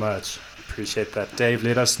so much. Appreciate that. Dave,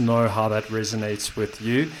 let us know how that resonates with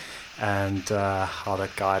you and how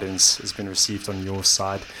that guidance has been received on your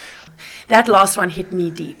side. That last one hit me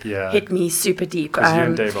deep. Yeah. Hit me super deep. Because you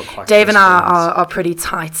and Dave are quite Dave and close I friends. are pretty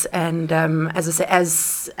tight, and as I say,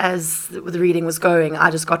 as the reading was going, I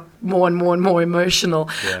just got more and more emotional.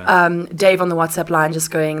 Yeah. Dave on the WhatsApp line just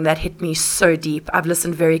going, that hit me so deep. I've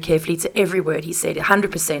listened very carefully to every word he said,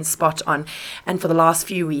 100% spot on. And for the last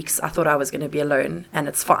few weeks, I thought I was going to be alone, and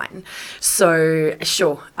it's fine. So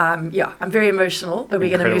sure, I'm very emotional, but we're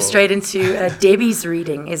going to move straight into Debbie's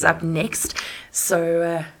reading is up next.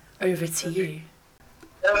 So over to you.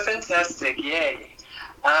 Oh, fantastic. Yay.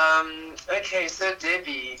 Okay, so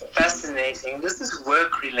Debbie, fascinating. This is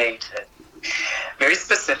work related. Very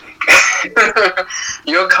specific.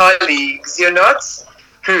 Your colleagues, you're not?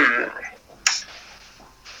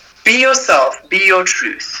 Be yourself, be your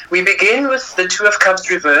truth. We begin with the Two of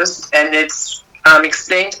Cups reversed, and it's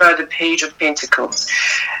explained by the Page of Pentacles.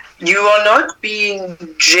 You are not being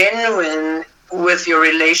genuine with your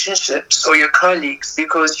relationships or your colleagues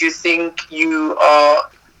because you think you're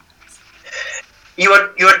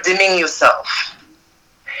dimming yourself.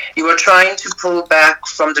 You are trying to pull back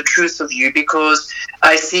from the truth of you because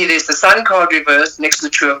I see there's the Sun card reversed next to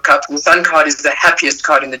the Two of Cups, and the Sun card is the happiest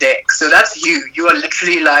card in the deck. So that's you. You are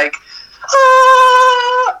literally like,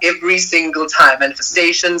 every single time.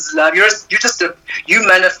 Manifestations, love. You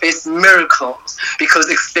manifest miracles because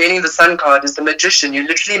explaining the Sun card is the magician. You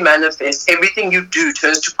literally manifest. Everything you do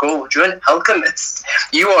turns to gold. You're an alchemist.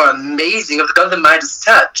 You are amazing. Of the God of the Midas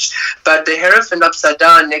touch. But the Hierophant upside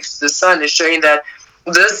down next to the Sun is showing that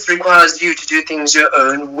this requires you to do things your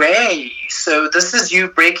own way. So this is you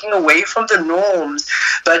breaking away from the norms.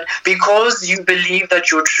 But because you believe that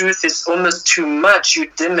your truth is almost too much, you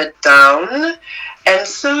dim it down. And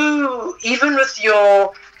so even with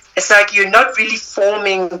it's like you're not really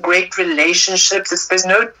forming great relationships. There's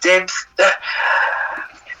no depth. And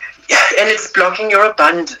it's blocking your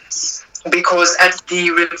abundance. Because at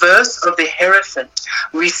the reverse of the Hierophant,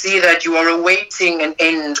 we see that you are awaiting an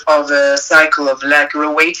end of a cycle of lack. You're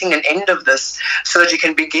awaiting an end of this so that you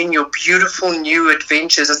can begin your beautiful new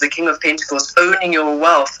adventures as the King of Pentacles, owning your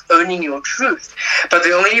wealth, owning your truth. But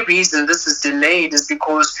the only reason this is delayed is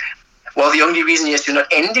because, well, the only reason, yes, you're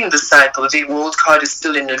not ending the cycle, the World card is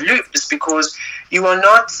still in a loop, is because you are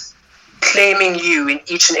not claiming you in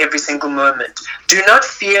each and every single moment. Do not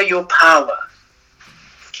fear your power.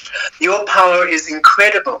 Your power is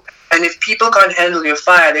incredible. And if people can't handle your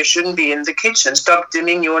fire, they shouldn't be in the kitchen. Stop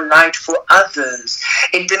dimming your light for others.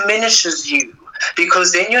 It diminishes you.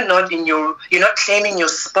 Because then you're not claiming your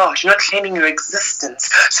spot, you're not claiming your existence,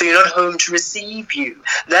 so you're not home to receive you.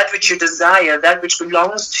 That which you desire, that which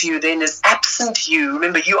belongs to you then is absent you.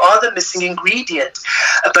 Remember, you are the missing ingredient,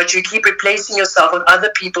 but you keep replacing yourself with other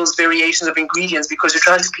people's variations of ingredients because you're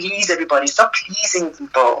trying to please everybody. Stop pleasing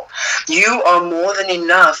people. You are more than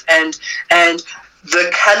enough, and the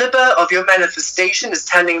caliber of your manifestation is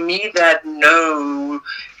telling me that no,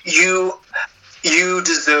 you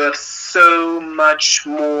deserve so much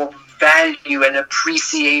more value and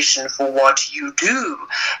appreciation for what you do,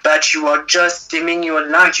 but you are just dimming your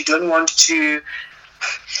light. Don't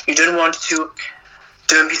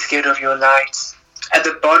be scared of your light. At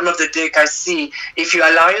the bottom of the deck, I see, if you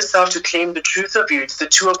allow yourself to claim the truth of you, it's the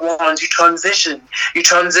Two of Wands, you transition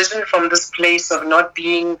from this place of not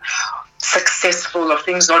being successful, of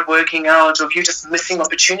things not working out, of you just missing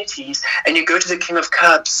opportunities, and you go to the King of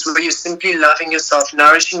Cups where you're simply loving yourself,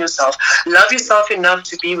 nourishing yourself. Love yourself enough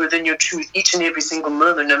to be within your truth each and every single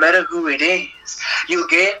moment, no matter who it is. You'll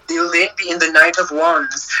then be in the Knight of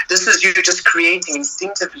Wands. This is you just creating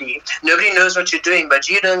instinctively. Nobody knows what you're doing, but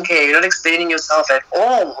you don't care. You're not explaining yourself at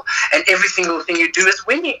all, and every single thing you do is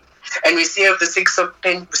winning. And we see of the Six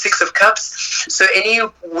of Cups. So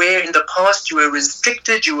anywhere in the past you were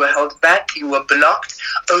restricted, you were held back, you were blocked,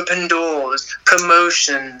 open doors,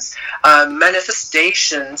 promotions,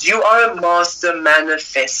 manifestations. You are a master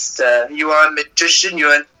manifester. You are a magician.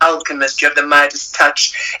 You're an alchemist. You have the Midas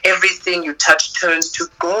touch. Everything you touch turns to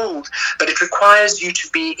gold. But it requires you to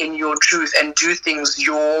be in your truth and do things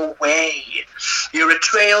your way. You're a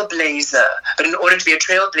trailblazer. But in order to be a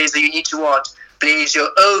trailblazer, you need to what? Blaze your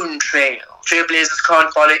own trail. Trailblazers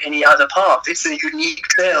can't follow any other path. It's a unique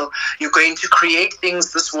trail. You're going to create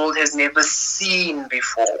things this world has never seen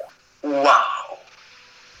before. Wow.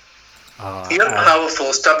 You're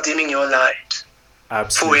powerful. Stop dimming your light.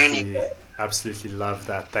 Absolutely. For anything. Absolutely love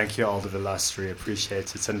that. Thank you, Alder Velastri.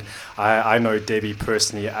 Appreciate it. And I know Debbie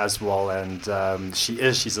personally as well, and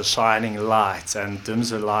she's a shining light and dims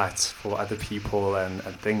her light for other people and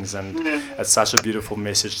things. And it's such a beautiful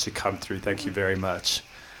message to come through. Thank you very much.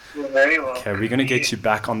 You're very welcome. Okay, we're going to get you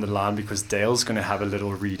back on the line because Dale's going to have a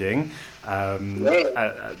little reading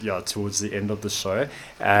towards the end of the show.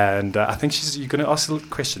 And I think you're going to ask a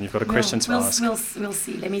question. You've got a question to ask. We'll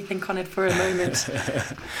see. Let me think on it for a moment.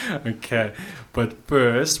 Okay, but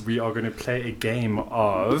first we are going to play a game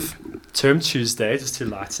of Term Tuesday just to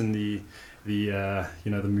lighten the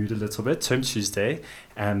mood a little bit. Term Tuesday,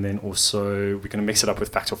 and then also we're going to mix it up with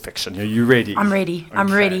fact or fiction. Are you ready? I'm ready. Okay.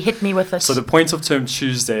 I'm ready. Hit me with it. So the point of Term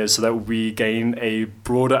Tuesday is so that we gain a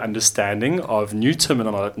broader understanding of new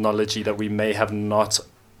terminology that we may have not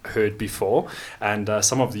heard before, and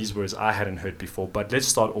some of these words I hadn't heard before. But let's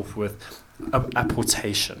start off with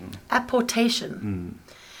apportation. Apportation.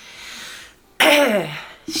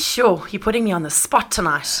 Sure, you're putting me on the spot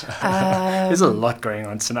tonight. There's a lot going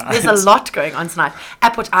on tonight. There's a lot going on tonight.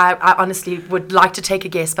 I honestly would like to take a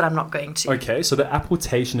guess, but I'm not going to. Okay, so the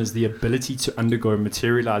apportation is the ability to undergo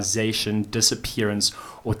materialization, disappearance,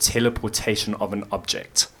 or teleportation of an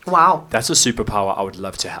object. Wow. That's a superpower I would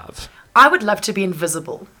love to have. I would love to be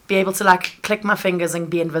invisible. Be able to click my fingers and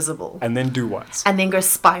be invisible. And then do what? And then go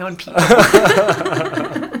spy on people.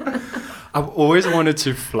 I've always wanted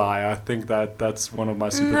to fly. I think that's one of my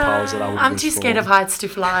superpowers that I would I'm wish too scared for. of heights to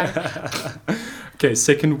fly. Okay,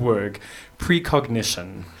 second word,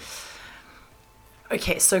 precognition.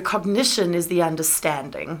 Okay, so cognition is the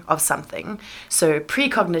understanding of something. So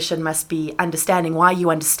precognition must be understanding why you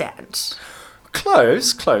understand.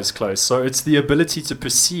 Close. So it's the ability to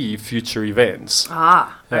perceive future events.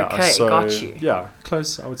 Okay, got you. Yeah,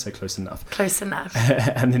 close. I would say close enough. Close enough.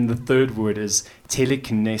 And then the third word is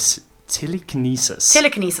telekinesis.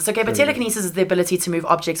 Telekinesis. Okay, but telekinesis is the ability to move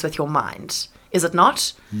objects with your mind. Is it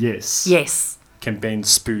not? Yes. Yes. Can bend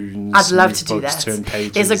spoons. I'd love move to do books, that. Turn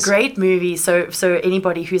pages. There's a great movie. So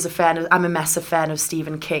anybody who's a fan of, I'm a massive fan of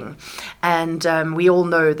Stephen King, and we all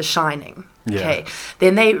know The Shining. Yeah. Okay.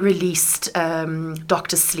 Then they released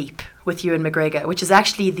Dr. Sleep with Ewan McGregor, which is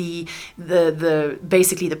actually the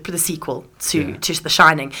sequel to The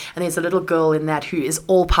Shining. And there's a little girl in that who is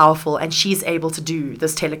all powerful, and she's able to do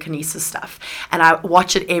this telekinesis stuff. And I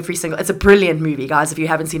watch it it's a brilliant movie, guys. If you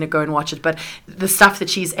haven't seen it, go and watch it. But the stuff that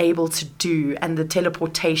she's able to do, and the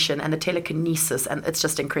teleportation and the telekinesis, and it's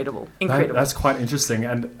just incredible. That's quite interesting.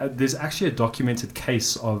 And there's actually a documented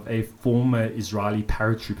case of a former Israeli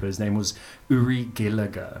paratrooper. His name was Uri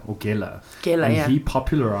Geller. He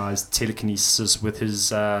popularized telekinesis with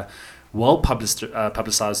his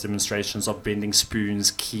well-publicized demonstrations of bending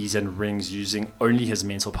spoons, keys, and rings using only his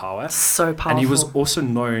mental power. So powerful. And he was also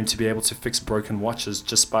known to be able to fix broken watches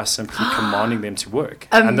just by simply commanding them to work.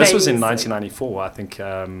 Amazing. And this was in 1994, I think.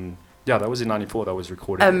 That was in 94 that was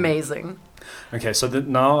recorded. Amazing. Okay, so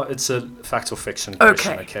now it's a fact or fiction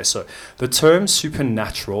question. Okay, so the term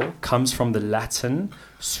supernatural comes from the Latin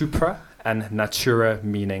supra and natura,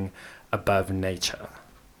 meaning above nature.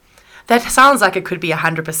 That sounds like it could be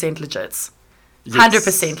 100% legit. Yes.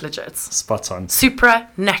 100% legit. Spot on. Supra,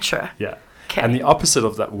 natura. Yeah. Okay. And the opposite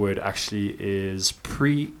of that word actually is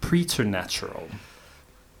preternatural.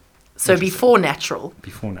 So before natural.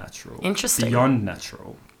 Before natural. Interesting. Beyond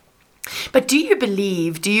natural. But do you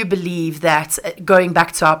believe that, going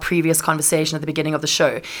back to our previous conversation at the beginning of the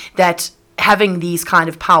show, that having these kind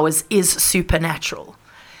of powers is supernatural?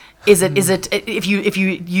 Is it if you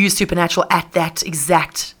use supernatural at that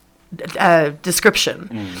exact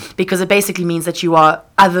description, because it basically means that you are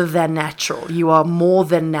other than natural. You are more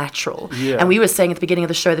than natural. Yeah. And we were saying at the beginning of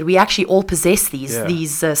the show that we actually all possess these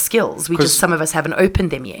skills. We 'Cause- just, some of us haven't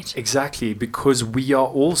opened them yet. Exactly, because we are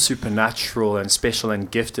all supernatural and special and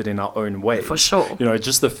gifted in our own way. For sure. You know,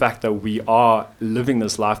 just the fact that we are living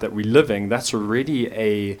this life that we're living, that's already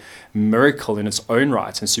a miracle in its own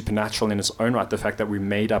right and supernatural in its own right. The fact that we're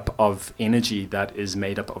made up of energy that is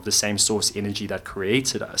made up of the same source energy that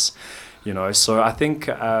created us. You know, so I think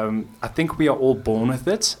we are all born with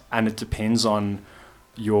it, and it depends on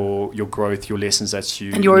your growth, your lessons that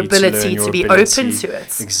you And your need to learn, ability your to be ability. open to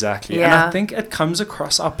it. Exactly. Yeah. And I think it comes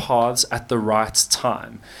across our paths at the right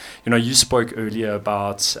time. You know, you spoke earlier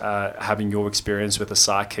about having your experience with a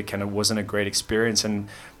psychic, and it wasn't a great experience. And,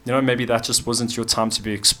 you know, maybe that just wasn't your time to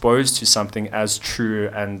be exposed to something as true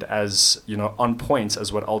and as, you know, on point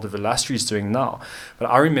as what Aldo Velastri is doing now. But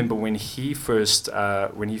I remember when he first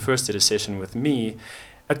did a session with me,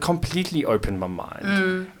 it completely opened my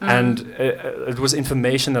mind. And it was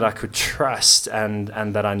information that I could trust and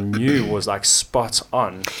that I knew was like spot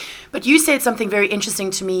on. But you said something very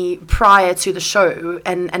interesting to me prior to the show,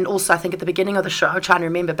 and also I think at the beginning of the show, I'm trying to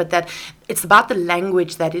remember, but that it's about the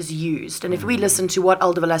language that is used. And if we listen to what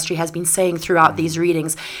Aldo Velastri has been saying throughout these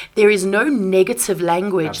readings, there is no negative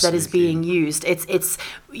language that is Absolutely. being used. It's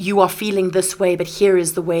you are feeling this way, but here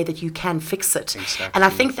is the way that you can fix it. Exactly. And I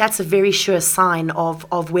think that's a very sure sign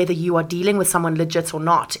of whether you are dealing with someone legit or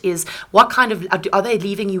not, is what kind of, are they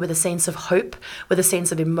leaving you with a sense of hope, with a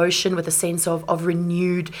sense of emotion, with a sense of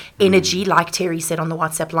renewed energy, like Terry said on the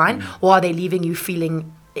WhatsApp line, or are they leaving you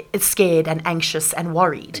feeling scared and anxious and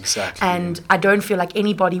worried? Exactly. And I don't feel like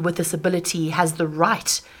anybody with this ability has the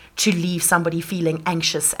right to leave somebody feeling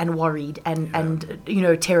anxious and worried and you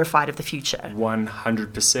know, terrified of the future.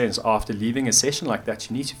 100%. After leaving a session like that,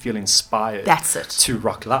 you need to feel inspired. That's it. To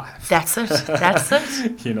rock life. That's it. That's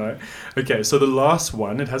it. You know. Okay, so the last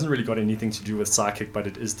one, it hasn't really got anything to do with psychic, but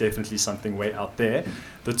it is definitely something way out there.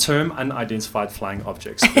 The term unidentified flying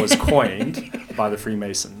objects was coined by the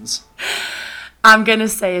Freemasons. I'm going to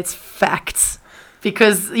say it's facts.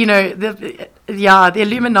 Because, you know, the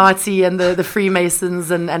Illuminati and the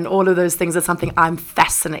Freemasons and all of those things are something I'm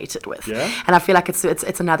fascinated with. Yeah? And I feel like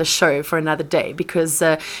it's another show for another day because,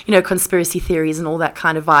 you know, conspiracy theories and all that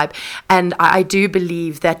kind of vibe. And I do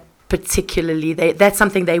believe that particularly that's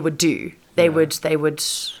something they would do. They would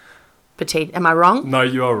pretend. Am I wrong? No,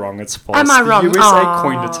 you are wrong. It's false. Am I wrong? The USA Aw.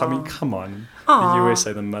 coined it. I mean, come on. Aw. The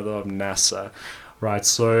USA, the mother of NASA. Right,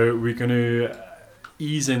 so we're going to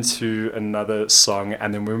ease into another song,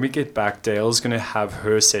 and then when we get back, Dale's going to have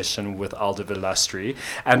her session with Aldo Velastri.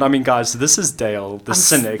 And I mean, guys, this is Dale, the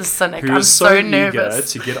cynic, who I'm is so so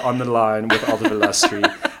nervous. eager to get on the line with Aldo Velastri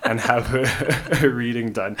and have her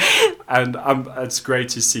reading done. And it's great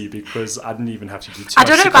to see, because I didn't even have to do too I much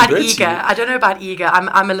don't know to about convert eager. you. I don't know about eager.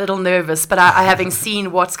 I'm a little nervous, but I having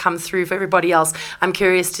seen what's come through for everybody else, I'm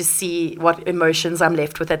curious to see what emotions I'm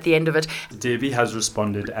left with at the end of it. Debbie has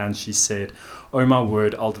responded, and she said, "Oh my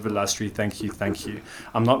word, Aldo Velastri, thank you, thank you.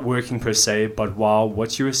 I'm not working per se, but wow,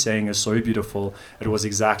 what you were saying is so beautiful. It was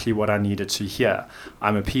exactly what I needed to hear.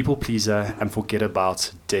 I'm a people pleaser and forget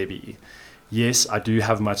about Debbie. Yes, I do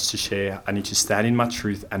have much to share. I need to stand in my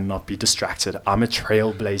truth and not be distracted. I'm a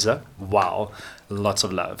trailblazer. Wow, lots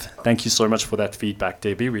of love." Thank you so much for that feedback,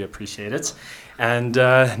 Debbie. We appreciate it. And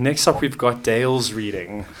next up, we've got Dale's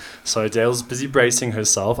reading. So Dale's busy bracing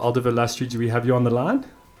herself. Aldo Velastri, do we have you on the line?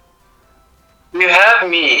 You have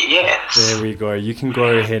me, yes. There we go. You can go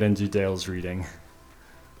ahead and do Dale's reading.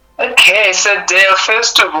 Okay, so Dale,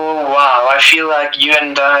 first of all, wow, I feel like you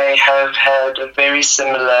and I have had a very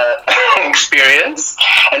similar experience,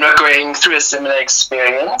 and we're going through a similar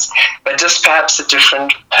experience, but just perhaps a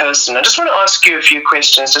different person. I just want to ask you a few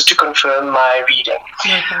questions just to confirm my reading.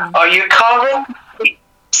 No problem. Are you currently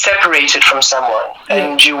separated from someone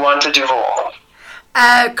and you want a divorce?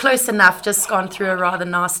 Close enough. Just gone through a rather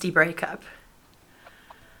nasty breakup.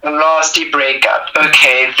 A nasty breakup.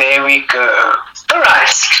 Okay, there we go. All right.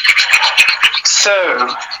 So,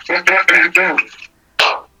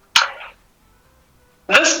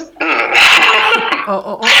 this.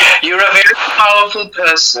 You're a very powerful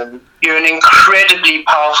person. You're an incredibly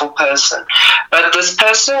powerful person. But this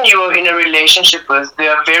person you are in a relationship with, they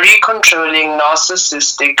are very controlling,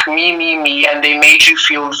 narcissistic, me, and they made you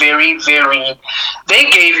feel very, they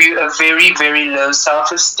gave you a very, very low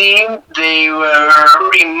self-esteem. They were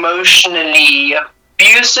emotionally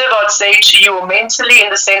abusive, I'd say, to you, or mentally, in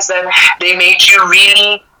the sense that they made you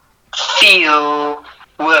really feel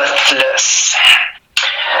worthless.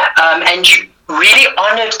 And you really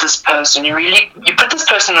honored this person. You put this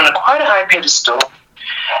person on quite a high pedestal,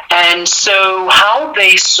 And so how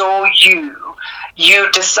they saw you,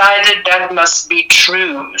 you decided that must be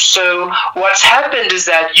true. So what's happened is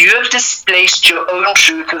that you have displaced your own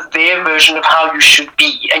truth with their version of how you should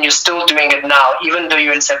be, and you're still doing it now, even though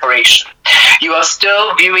you're in separation. You are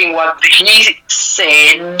still viewing what he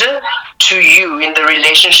said to you in the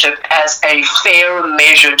relationship as a fair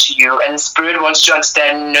measure to you, and Spirit wants to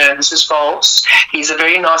understand, no, this is false. He's a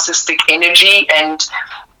very narcissistic energy, and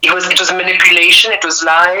it was manipulation, it was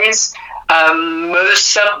lies.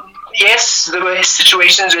 Yes, there were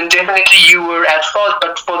situations when definitely you were at fault,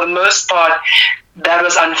 but for the most part, that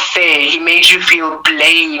was unfair. He made you feel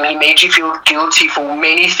blame. He made you feel guilty for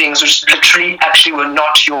many things which literally actually were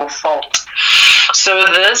not your fault. So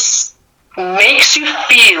this makes you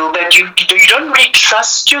feel that you don't really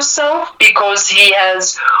trust yourself, because he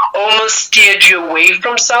has almost steered you away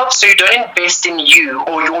from self, so you don't invest in you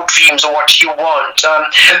or your dreams or what you want.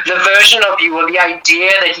 The version of you, or the idea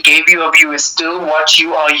that he gave you of you, is still what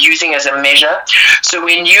you are using as a measure. So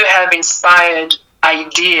when you have inspired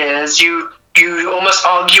ideas, you almost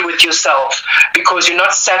argue with yourself because you're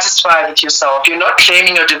not satisfied with yourself. You're not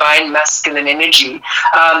claiming your divine masculine energy.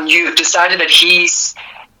 You've decided that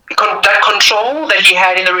that control that he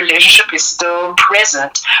had in the relationship is still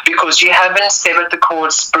present, because you haven't severed the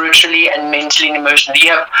cord spiritually and mentally and emotionally. You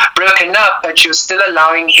have broken up, but you're still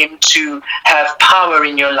allowing him to have power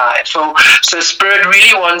in your life. So Spirit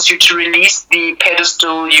really wants you to release the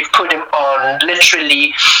pedestal you've put him on.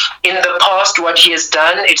 Literally, in the past, what he has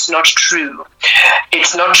done, it's not true.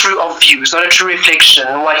 It's not true of you. It's not a true reflection.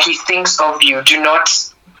 What he thinks of you,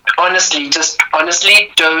 honestly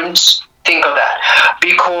don't think of that,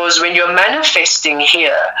 because when you're manifesting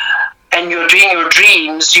here and you're doing your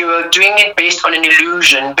dreams, you're doing it based on an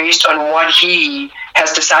illusion, based on what he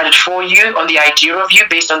has decided for you, on the idea of you,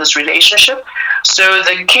 based on this relationship. So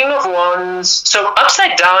the King of Wands, so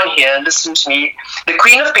upside down here, listen to me, the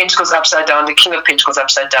Queen of Pentacles upside down, the King of Pentacles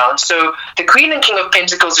upside down. So the Queen and King of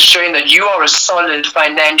Pentacles are showing that you are a solid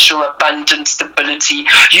financial abundant stability.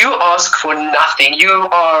 You ask for nothing. You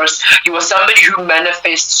are somebody who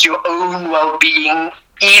manifests your own well-being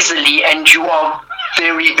easily, and you are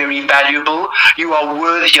very, very valuable. You are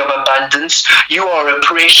worthy of abundance. You are a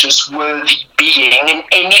precious, worthy being. In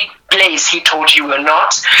any place he told you you're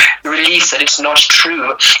not, release it. It's not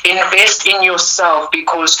true. Invest in yourself,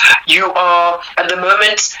 because you are, at the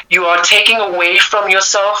moment, you are taking away from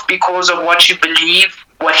yourself because of what you believe,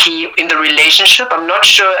 what he in the relationship. I'm not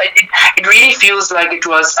sure. It really feels like it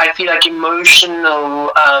was, I feel like,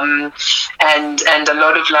 emotional and a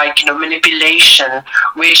lot of manipulation,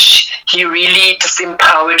 which he really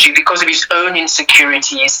disempowered you because of his own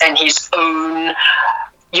insecurities and his own.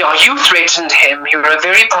 Yeah, you threatened him. You were a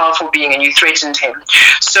very powerful being, and you threatened him.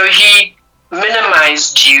 So he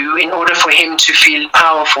minimized you in order for him to feel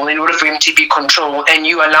powerful, in order for him to be controlled, and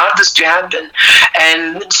you allowed this to happen.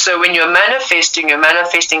 And so when you're manifesting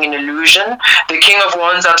an illusion. The King of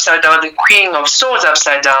Wands upside down, the Queen of Swords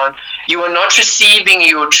upside down. You are not receiving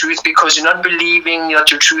your truth because you're not believing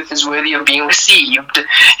that your truth is worthy of being received.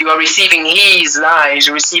 You are receiving his lies,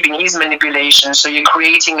 you're receiving his manipulation, so you're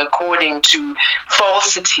creating according to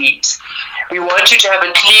falsities. We want you to have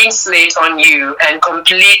a clean slate on you and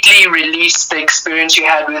completely release the experience you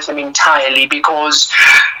had with him entirely, because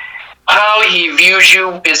how he views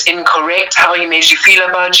you is incorrect. How he makes you feel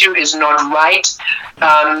about you is not right.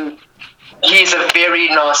 He's a very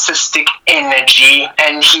narcissistic energy,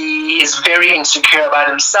 and he is very insecure about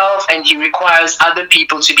himself, and he requires other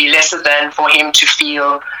people to be lesser than for him to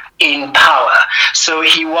feel in power. So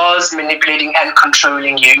he was manipulating and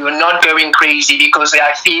controlling you. You're not going crazy because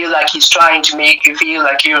I feel like he's trying to make you feel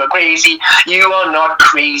like you're crazy. You are not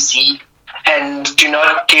crazy. And do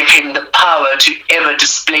not give him the power to ever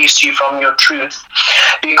displace you from your truth.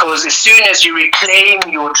 Because as soon as you reclaim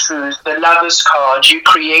your truth, the Lover's card, you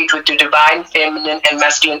create with your divine feminine and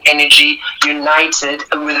masculine energy united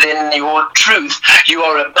within your truth. You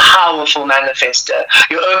are a powerful manifester.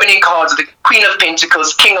 Your opening cards are the Queen of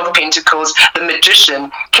Pentacles, King of Pentacles, the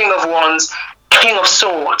Magician, King of Wands, King of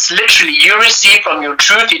Swords. Literally, you receive from your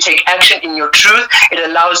truth, you take action in your truth. It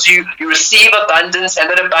allows you receive abundance, and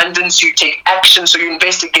that abundance you take action, so you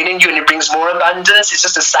invest again in you, and it brings more abundance. It's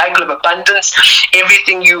just a cycle of abundance.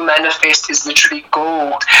 Everything you manifest is literally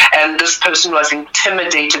gold, and this person was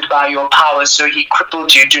intimidated by your power, so he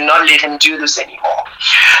crippled you. Do not let him do this anymore,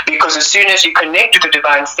 because as soon as you connect with the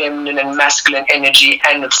divine feminine and masculine energy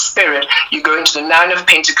and of spirit, you go into the Nine of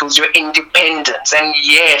Pentacles, your independence, and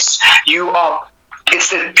yes, you are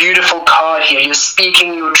It's a beautiful card here. You're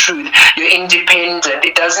speaking your truth. You're independent.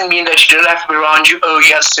 It doesn't mean that you don't have people around you. Oh,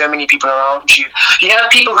 you have so many people around you. You have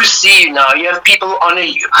people who see you now. You have people who honor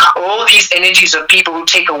you. All these energies of people who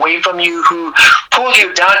take away from you, who pull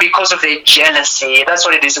you down because of their jealousy. That's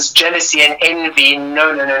what it is. It's jealousy and envy.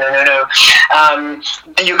 No.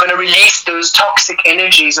 You're going to release those toxic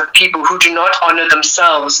energies of people who do not honor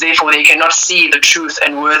themselves. Therefore, they cannot see the truth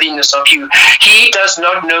and worthiness of you. He does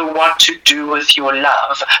not know what to do with your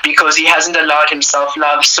love because he hasn't allowed himself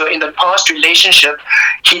love. So in the past relationship,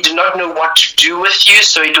 he did not know what to do with you.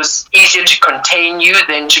 So it was easier to contain you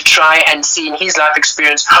than to try and see in his life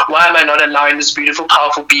experience, why am I not allowing this beautiful,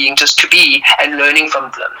 powerful being just to be and learning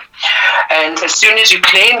from them? And as soon as you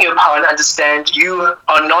claim your power and understand you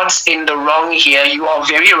are not in the wrong here, you are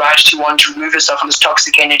very right to want to remove yourself from this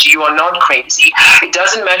toxic energy. You are not crazy. It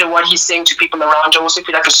doesn't matter what he's saying to people around you. Also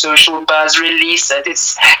feel like a social buzz, release it.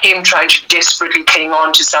 It's him trying to desperately cling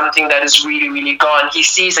on to something that is really, really gone. He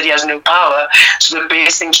sees that he has no power. So the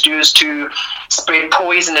best thing to do is to spread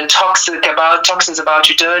poison and toxins about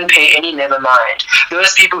you. Don't pay any, never mind.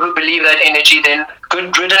 Those people who believe that energy, then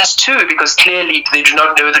good riddance too, because clearly they do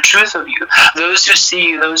not know the truth of you. Those who see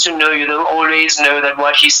you, those who know you, they'll always know that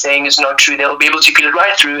what he's saying is not true. They'll be able to feel it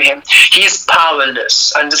right through him. He is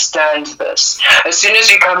powerless. Understand this. As soon as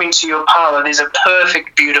you come into your power, there's a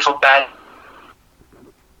perfect, beautiful balance.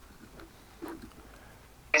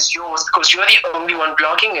 Is yours because you're the only one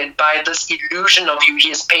blocking it by this illusion of you he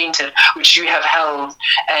has painted, which you have held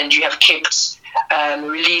and you have kept.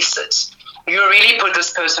 Release it. You really put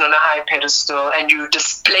this person on a high pedestal and you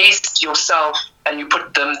displaced yourself and you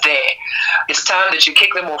put them there. It's time that you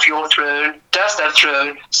kick them off your throne, dust that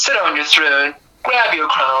throne, sit on your throne, grab your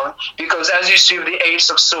crown, because as you see the Ace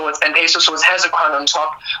of Swords, and Ace of Swords has a crown on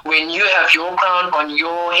top, when you have your crown on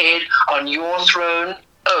your head, on your throne,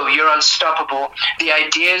 oh, you're unstoppable. The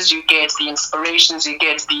ideas you get, the inspirations you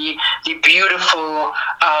get, the beautiful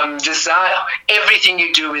desire, everything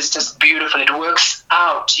you do is just beautiful. It works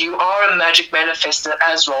out. You are a magic manifester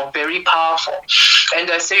as well, very powerful.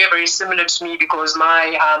 And I say you're very similar to me because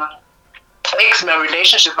my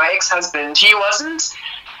ex-husband, he wasn't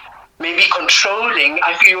maybe controlling.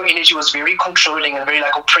 I feel your energy was very controlling and very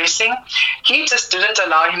oppressing. He just didn't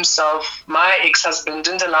allow himself, my ex-husband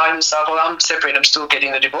didn't allow himself, well, I'm separate, I'm still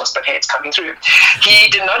getting the divorce, but hey, it's coming through. He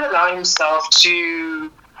did not allow himself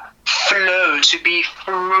to flow, to be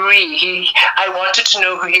free. I wanted to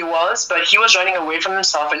know who he was, but he was running away from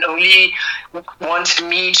himself and only wanted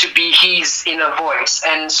me to be his inner voice.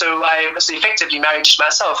 And so I was effectively married to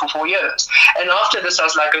myself for 4 years. And after this, I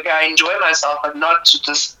was like, okay, I enjoy myself, but not to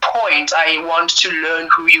this point. I want to learn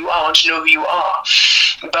who you are, I want to know who you are.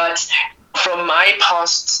 But from my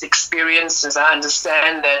past experiences, I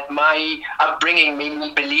understand that my upbringing made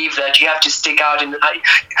me believe that you have to stick out in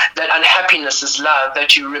that unhappiness is love,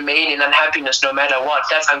 that you remain in unhappiness no matter what.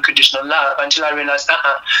 That's unconditional love, until I realized,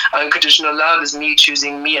 unconditional love is me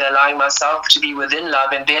choosing me and allowing myself to be within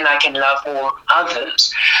love, and then I can love all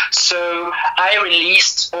others. So I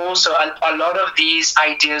released also a lot of these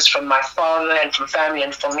ideas from my father and from family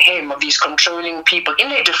and from him, of these controlling people in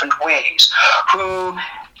their different ways, who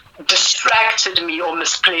distracted me or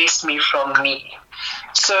misplaced me from me.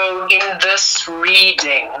 So in this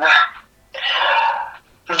reading,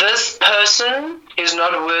 this person is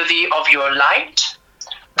not worthy of your light.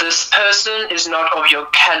 This person is not of your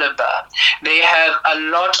caliber. They have a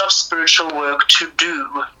lot of spiritual work to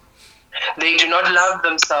do. They do not love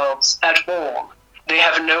themselves at all. They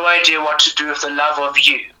have no idea what to do with the love of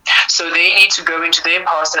you. So they need to go into their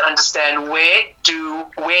past and understand where,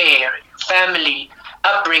 family,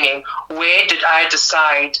 upbringing, where did I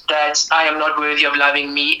decide that I am not worthy of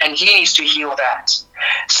loving me, and he needs to heal that.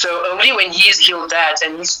 So only when he's healed that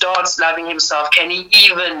and he starts loving himself can he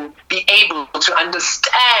even be able to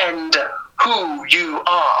understand who you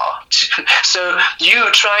are. So you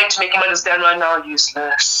trying to make him understand right now,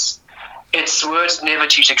 useless. It's words never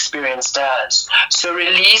teach, experience does. So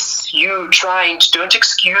release you trying to, don't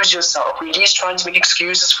excuse yourself. Release trying to make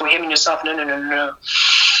excuses for him and yourself. No.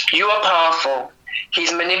 You are powerful.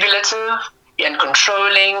 He's manipulative and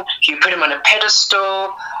controlling. You put him on a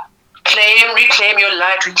pedestal. Reclaim your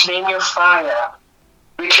light, reclaim your fire.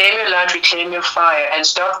 Reclaim your light, reclaim your fire, and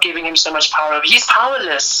stop giving him so much power. He's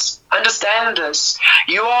powerless. Understand this.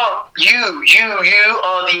 You are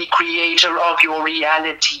the creator of your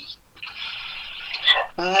reality.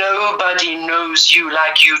 Nobody knows you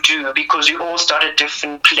like you do because you all start at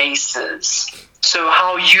different places. So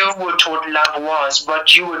how you were taught love was,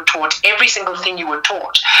 what you were taught, every single thing you were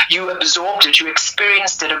taught, you absorbed it, you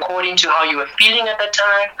experienced it according to how you were feeling at the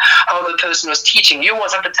time, how the person was teaching you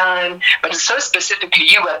was at the time, but so specifically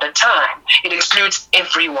you at the time. It excludes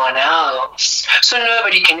everyone else. So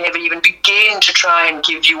nobody can ever even begin to try and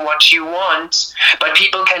give you what you want, but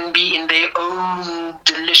people can be in their own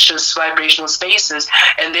delicious vibrational spaces,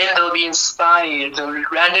 and then they'll be inspired, they'll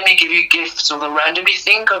randomly give you gifts, or they'll randomly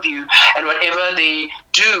think of you, and whatever they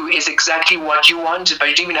do is exactly what you wanted, but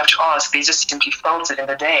you didn't even have to ask, they just simply felt it in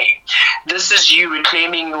the day. This is you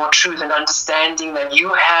reclaiming your truth and understanding that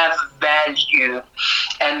you have value,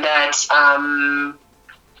 and that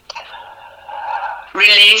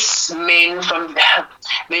release men from,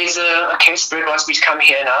 Spirit wants me to come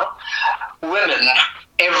here now. Women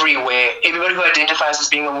everywhere, everybody who identifies as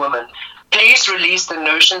being a woman, please release the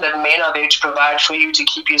notion that men are there to provide for you, to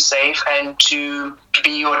keep you safe, and to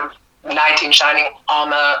be your knight in shining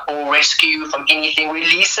armor or rescue you from anything.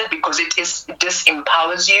 Release it, because it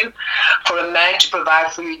disempowers you. For a man to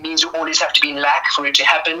provide for you, it means you always have to be in lack for it to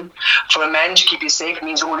happen. For a man to keep you safe, it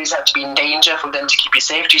means you always have to be in danger for them to keep you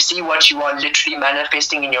safe. Do you see what you are literally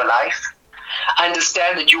manifesting in your life?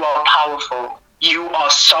 Understand that you are powerful. You are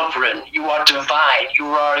sovereign. You are divine. You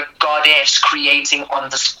are a goddess creating on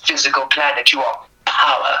this physical planet. You are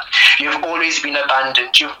power. You've always been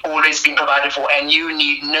abundant. You've always been provided for, and you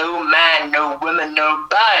need no man, no woman,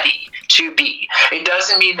 nobody to be. It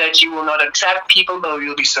doesn't mean that you will not attract people, though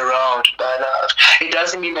you'll be surrounded by love. It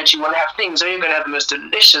doesn't mean that you won't have things, or you're going to have the most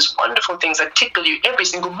delicious, wonderful things that tickle you every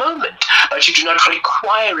single moment, but you do not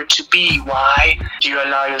require it to be. Why? You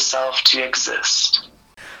allow yourself to exist.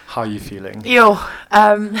 How are you feeling?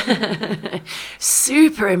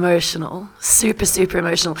 Super emotional, super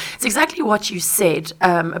emotional. It's exactly what you said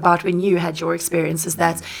about when you had your experiences,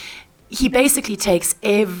 that he basically takes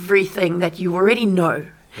everything that you already know,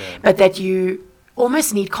 but that you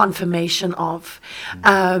almost need confirmation of,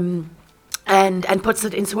 and puts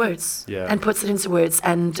it into words.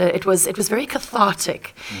 And it was very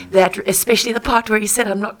cathartic. That, especially the part where he said,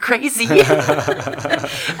 "I'm not crazy."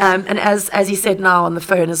 And as he said now on the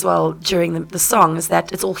phone as well during the song, is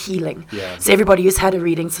that it's all healing. So everybody who's had a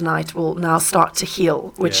reading tonight will now start to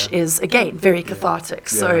heal, which is again very cathartic.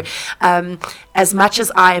 So as much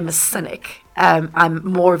as I am a cynic, I'm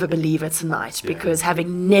more of a believer tonight, because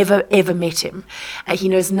having never ever met him, he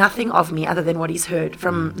knows nothing of me other than what he's heard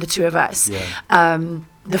from the two of us.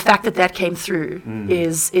 The fact that came through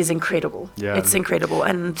is incredible. It's incredible,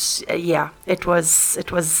 and it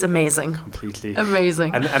was amazing. Completely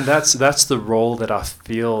amazing. And that's the role that I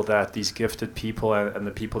feel that these gifted people and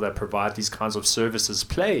the people that provide these kinds of services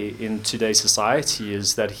play in today's society,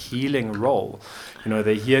 is that healing role.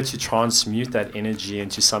 They're here to transmute that energy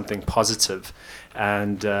into something positive,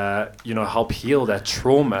 and help heal that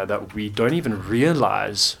trauma that we don't even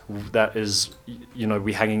realize that is,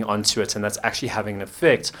 we're hanging on to it, and that's actually having an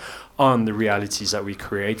effect on the realities that we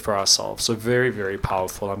create for ourselves. So very, very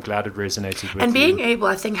powerful. I'm glad it resonated with you. And being able,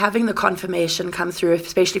 I think, having the confirmation come through,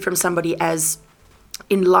 especially from somebody as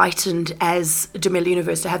enlightened as Dumela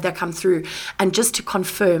Universe, to have that come through, and just to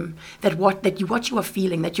confirm that what you are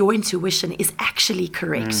feeling, that your intuition is actually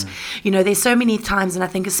correct. There's so many times, and I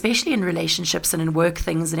think especially in relationships and in work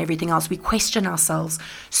things and everything else, we question ourselves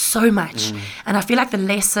so much. And I feel like the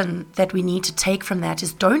lesson that we need to take from that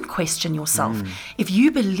is, don't question yourself. If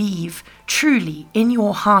you believe truly in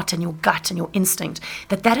your heart and your gut and your instinct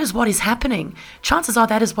that is what is happening, chances are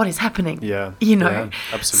that is what is happening. Absolutely.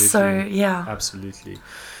 So absolutely.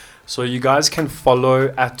 So you guys can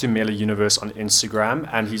follow at Dumela Universe on Instagram,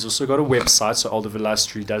 and he's also got a website. So Alder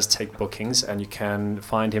Velastri does take bookings, and you can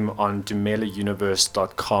find him on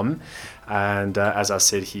dumelauniverse.com. And as I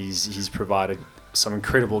said, he's provided some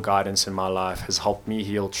incredible guidance in my life, has helped me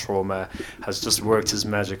heal trauma, has just worked his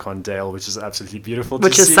magic on Dale, which is absolutely beautiful to see.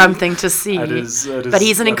 Which is something to see. It is, but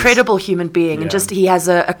he's an incredible human being, and just he has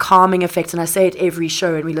a calming effect, and I say it every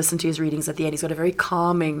show, and we listen to his readings at the end, he's got a very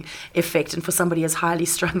calming effect, and for somebody as highly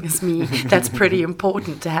strung as me, that's pretty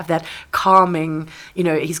important to have that calming,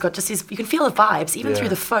 he's got just you can feel the vibes, even through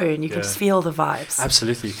the phone, you can just feel the vibes.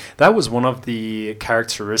 Absolutely. That was one of the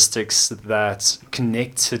characteristics that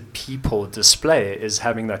connected people display, is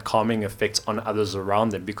having that calming effect on others around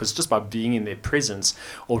them, because just by being in their presence,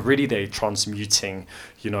 already they're transmuting,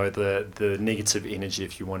 the negative energy,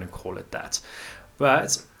 if you want to call it that.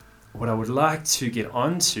 But what I would like to get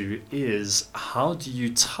onto is, how do you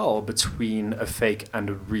tell between a fake and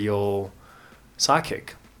a real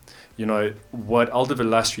psychic? What Alder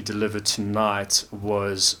Velastri delivered tonight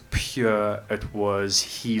was pure, it was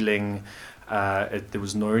healing, There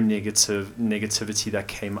was no negativity that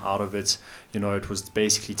came out of it. It was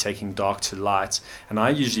basically taking dark to light. And I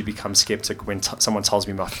usually become skeptic when someone tells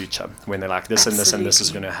me my future, when they're like, this and this and this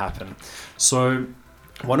is going to happen. So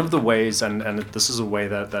one of the ways, and this is a way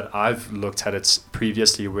that I've looked at it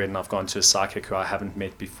previously when I've gone to a psychic who I haven't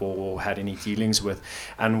met before or had any dealings with,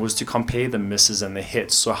 and was to compare the misses and the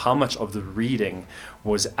hits. So how much of the reading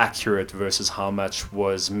was accurate versus how much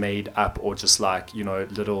was made up, or just like,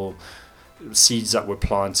 little seeds that were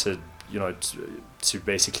planted, to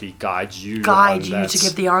basically guide you to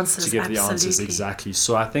give the answers. To give Absolutely. the answers, exactly.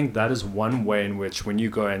 So I think that is one way in which, when you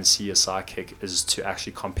go and see a psychic, is to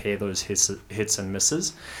actually compare those hits and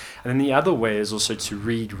misses. And then the other way is also to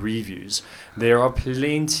read reviews. There are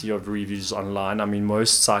plenty of reviews online. I mean,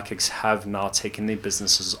 most psychics have now taken their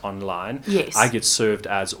businesses online. Yes. I get served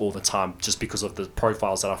ads all the time just because of the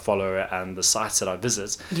profiles that I follow and the sites that I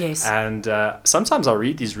visit. Yes. And sometimes I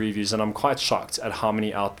read these reviews and I'm quite shocked at how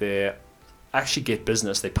many out there actually get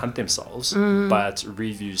business. They punt themselves, but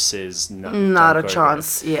reviews says no, not a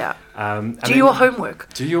chance. Yeah. Do your homework.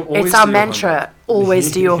 It's our mantra.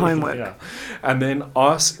 Always do your homework. Yeah. And then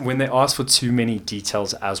when they ask for too many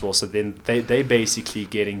details as well. So then they basically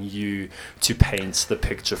getting you to paint the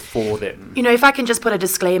picture for them. If I can just put a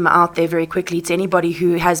disclaimer out there very quickly to anybody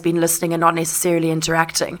who has been listening and not necessarily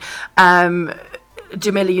interacting.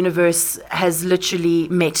 Dumela Universe has literally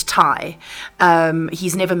met Ty.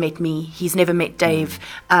 He's never met me. He's never met Dave.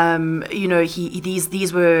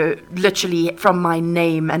 These were literally from my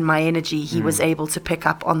name and my energy. He was able to pick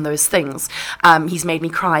up on those things. He's made me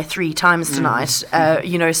cry 3 times tonight.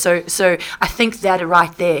 So I think that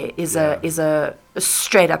right there is a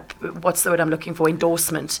straight up, what's the word I'm looking for,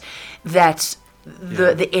 endorsement that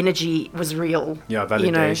the energy was real. Yeah,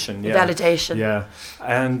 validation. Validation. Yeah,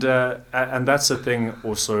 and that's the thing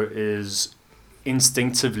also, is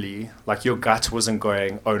instinctively, like, your gut wasn't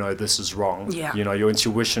going, oh no, this is wrong. Yeah. Your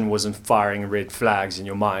intuition wasn't firing red flags in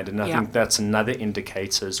your mind. And I think that's another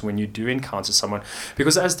indicator, is when you do encounter someone,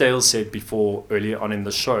 because as Dale said before earlier on in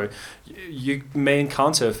the show, you may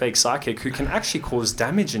encounter a fake psychic who can actually cause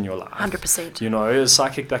damage in your life. 100%. A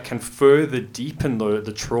psychic that can further deepen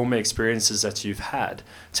the trauma experiences that you've had,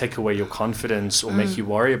 take away your confidence, or make you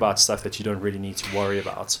worry about stuff that you don't really need to worry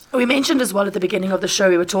about. We mentioned as well at the beginning of the show,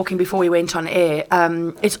 we were talking before we went on air,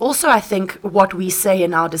 it's also, I think, what we say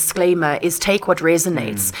in our disclaimer is take what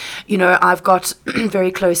resonates. I've got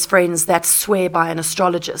very close friends that swear by an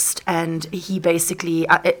astrologist, and he basically,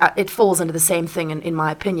 it falls under the same thing in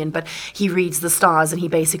my opinion, but he reads the stars and he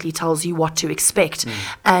basically tells you what to expect.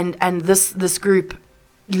 And this group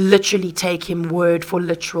literally take him word for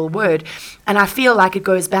literal word. And I feel like it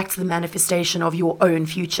goes back to the manifestation of your own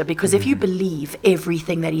future, because if you believe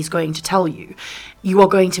everything that he's going to tell you, you are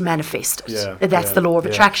going to manifest it. That's the law of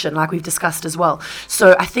attraction, like we've discussed as well.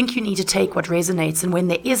 So I think you need to take what resonates, and when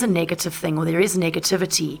there is a negative thing or there is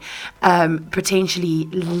negativity, potentially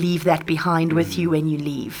leave that behind with you when you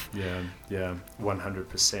leave. Yeah,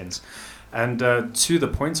 100%. And to the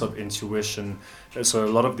point of intuition, so a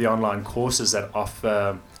lot of the online courses that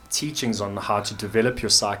offer teachings on how to develop your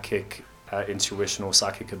psychic intuition or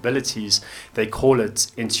psychic abilities, they call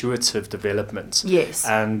it intuitive development. Yes.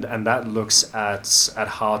 And that looks at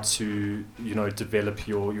how to develop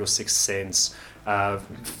your sixth sense,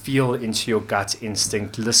 feel into your gut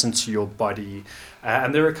instinct, listen to your body.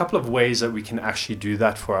 And there are a couple of ways that we can actually do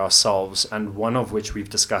that for ourselves. And one of which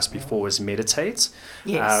we've discussed before is meditate.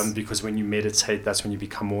 Yes. Because when you meditate, that's when you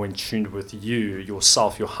become more in tune with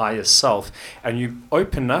yourself, your higher self. And you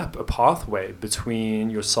open up a pathway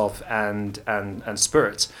between yourself and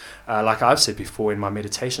spirit. Like I've said before in my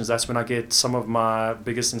meditations, that's when I get some of my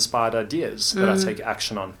biggest inspired ideas that I take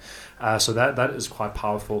action on. So that is quite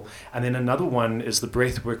powerful. And then another one is the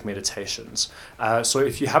breathwork meditations. So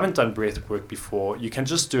if you haven't done breathwork before, you can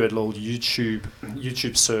just do a little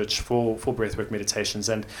YouTube search for breathwork meditations.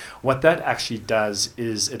 And what that actually does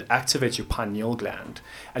is it activates your pineal gland.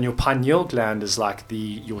 And your pineal gland is like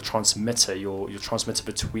your transmitter, your transmitter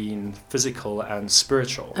between physical and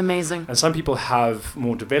spiritual. Amazing. And some people have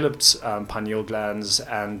more developed pineal glands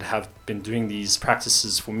and have been doing these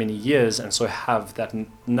practices for many years, and so have that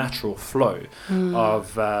natural flow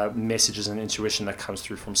of messages and intuition that comes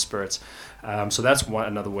through from spirit. So that's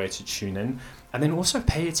another way to tune in. And then also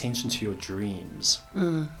pay attention to your dreams.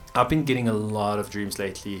 I've been getting a lot of dreams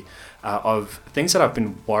lately of things that I've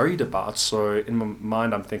been worried about. So in my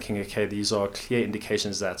mind, I'm thinking, okay, these are clear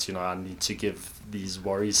indications that, I need to give these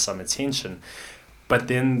worries some attention. But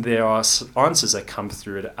then there are answers that come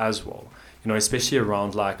through it as well. especially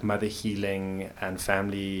around like mother healing and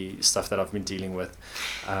family stuff that I've been dealing with.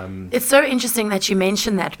 It's so interesting that you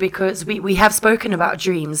mention that, because we have spoken about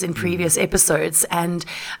dreams in previous episodes, and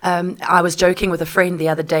I was joking with a friend the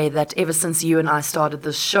other day that ever since you and I started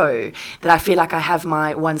this show, that I feel like I have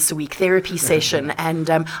my once a week therapy session, and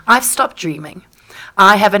I've stopped dreaming.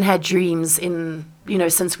 I haven't had dreams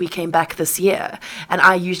since we came back this year, and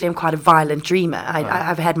I usually am quite a violent dreamer.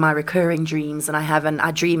 I've had my recurring dreams, and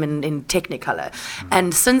I dream in Technicolor.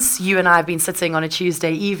 And since you and I have been sitting on a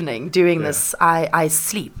Tuesday evening doing this, I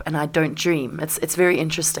sleep and I don't dream. It's very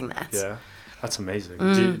interesting that. Yeah. That's amazing.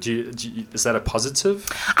 Is that a positive?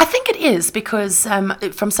 I think it is, because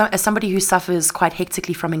as somebody who suffers quite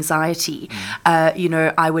hectically from anxiety,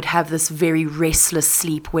 I would have this very restless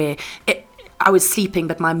sleep where I was sleeping,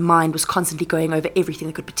 but my mind was constantly going over everything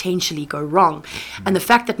that could potentially go wrong. And the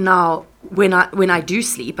fact that now, when I do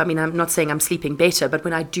sleep, I mean, I'm not saying I'm sleeping better, but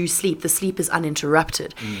when I do sleep, the sleep is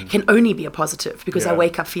uninterrupted. Can only be a positive, because I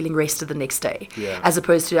wake up feeling rested the next day, as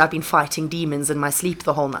opposed to I've been fighting demons in my sleep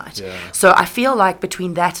the whole night. Yeah. So I feel like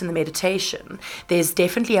between that and the meditation, there's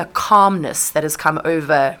definitely a calmness that has come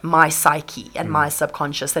over my psyche and my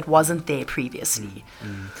subconscious that wasn't there previously.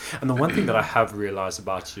 And the one thing that I have realized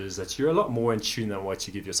about you is that you're a lot more in tune than what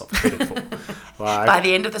you give yourself credit for. Like, by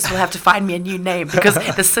the end of this, we'll have to find me a new name, because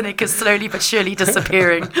the cynic is slowly but surely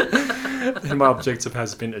disappearing. My objective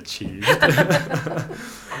has been achieved.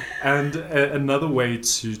 And another way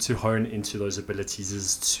to hone into those abilities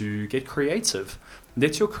is to get creative.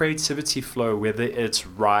 Let your creativity flow, whether it's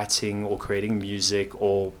writing or creating music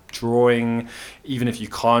or drawing, even if you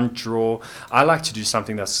can't draw. I like to do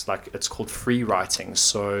something it's called free writing.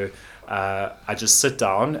 So I just sit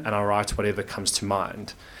down and I write whatever comes to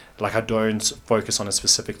mind. Like, I don't focus on a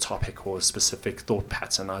specific topic or a specific thought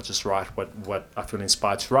pattern. I just write what I feel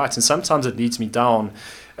inspired to write. And sometimes it leads me down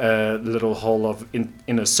a little hole of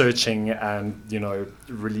searching and,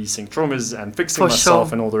 releasing traumas and fixing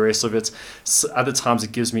myself and all the rest of it. So other times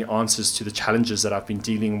it gives me answers to the challenges that I've been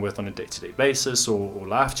dealing with on a day-to-day basis, or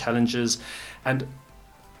life challenges. And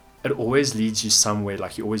it always leads you somewhere,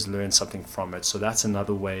 like you always learn something from it. So that's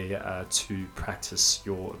another way to practice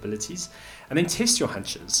your abilities. And then test your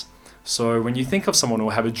hunches. So when you think of someone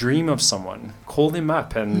or have a dream of someone, call them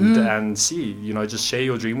up and see, just share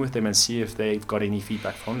your dream with them and see if they've got any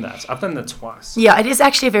feedback from that. I've done that twice. Yeah, it is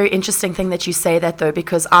actually a very interesting thing that you say that, though,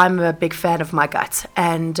 because I'm a big fan of my gut.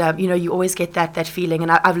 And, you always get that feeling.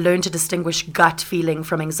 And I've learned to distinguish gut feeling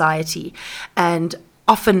from anxiety. And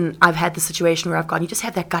often I've had the situation where I've gone, you just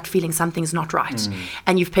have that gut feeling something's not right.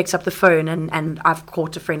 And you've picked up the phone and I've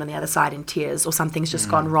caught a friend on the other side in tears, or something's just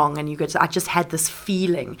gone wrong, and I just had this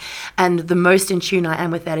feeling. And the most in tune I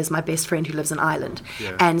am with that is my best friend who lives in Ireland.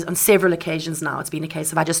 Yeah. And on several occasions now, it's been a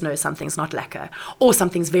case of I just know something's not lekker, or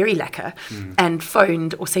something's very lekker, and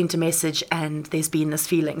phoned or sent a message, and there's been this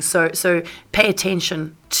feeling. So pay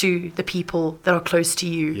attention to the people that are close to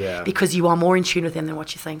you, because you are more in tune with them than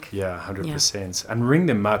what you think. Yeah, 100%. And ring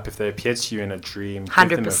them up if they appear to you in a dream. 100%.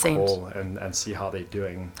 Give them a call and see how they're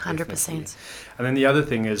doing. 100%. Definitely. And then the other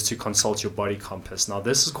thing is to consult your body compass. Now,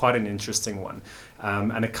 this is quite an interesting one,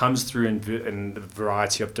 and it comes through in a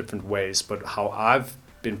variety of different ways. But how I've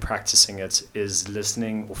been practicing it is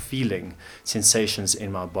listening or feeling sensations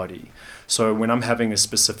in my body. So when I'm having a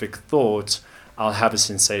specific thought, I'll have a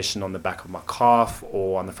sensation on the back of my calf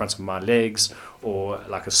or on the front of my legs, or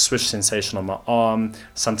like a swish sensation on my arm.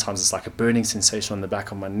 Sometimes it's like a burning sensation on the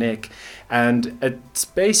back of my neck. And it's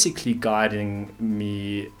basically guiding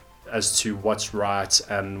me as to what's right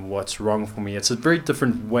and what's wrong for me. It's a very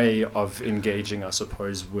different way of engaging, I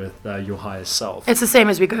suppose, with your higher self. It's the same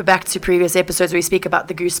as we go back to previous episodes where we speak about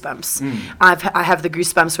the goosebumps. I have the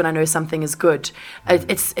goosebumps when I know something is good.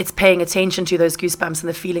 It's paying attention to those goosebumps and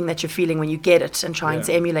the feeling that you're feeling when you get it, and trying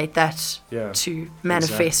to emulate that to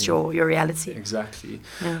manifest your reality. Exactly.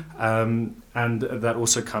 Yeah. And that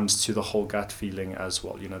also comes to the whole gut feeling as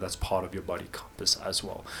well. That's part of your body compass as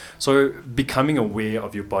well. So becoming aware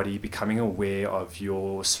of your body, becoming aware of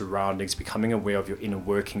your surroundings, becoming aware of your inner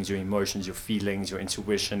workings, your emotions, your feelings, your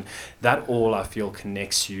intuition, that all, I feel,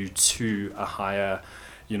 connects you to a higher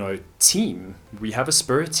team. We have a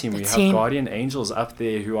spirit team. We have guardian angels up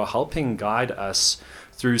there who are helping guide us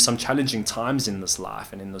through some challenging times in this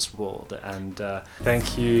life and in this world. And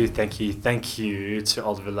thank you to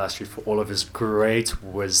Oliver Lustre for all of his great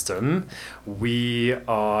wisdom. We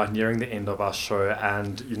are nearing the end of our show,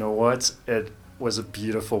 and you know what? It was a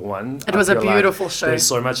beautiful one. It was a beautiful show. There's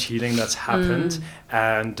so much healing that's happened,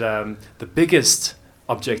 and the biggest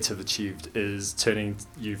objective achieved is turning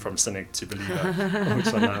you from cynic to believer, which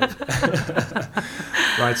I love.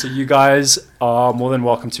 Right, so you guys are more than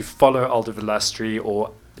welcome to follow Aldo Velastri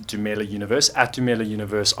or Dumela Universe at Dumela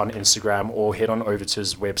Universe on Instagram, or head on over to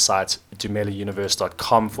his website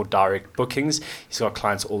dumelauniverse.com for direct bookings. He's got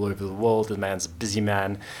clients all over the world. The man's a busy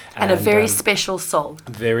man and a very special soul.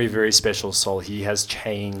 Very, very special soul. He has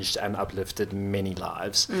changed and uplifted many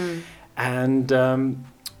lives. And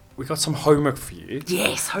we got some homework for you.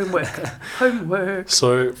 Yes, homework. Homework.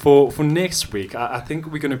 So for next week, I think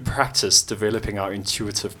we're going to practice developing our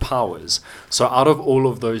intuitive powers. So out of all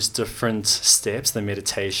of those different steps, the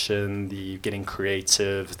meditation, the getting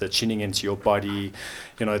creative, the tuning into your body,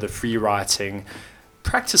 the free writing,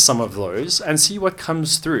 practice some of those and see what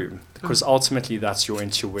comes through, because ultimately that's your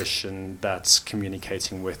intuition that's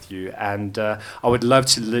communicating with you. And I would love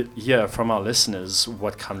to hear from our listeners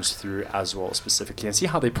what comes through as well, specifically, and see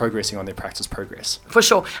how they're progressing on their practice progress. For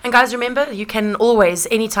sure. And guys, remember, you can always,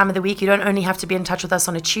 any time of the week, you don't only have to be in touch with us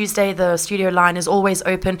on a Tuesday. The studio line is always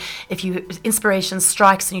open. If inspiration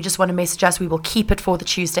strikes and you just want to message us, we will keep it for the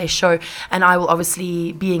Tuesday show. And I will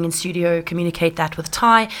obviously, being in studio, communicate that with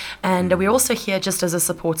Ty. And we're also here just as a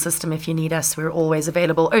support system. If you need us, we're always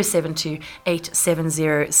available.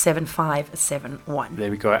 072-870-7571. There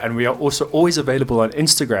we go. And we are also always available on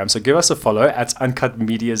Instagram. So give us a follow at Uncut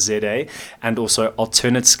Media ZA, and also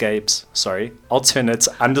alternate_scapes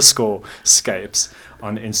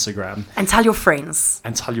on Instagram. And tell your friends.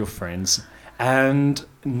 And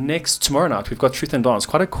tomorrow night, we've got Truth and Dance.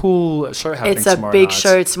 Quite a cool show happening tomorrow night. It's a big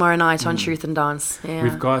show tomorrow night on Truth and Dance. Yeah.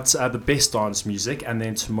 We've got the best dance music. And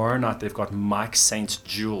then tomorrow night, they've got Mike St.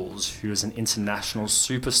 Jules, who is an international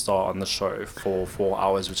superstar on the show for 4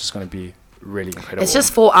 hours, which is going to be really incredible. It's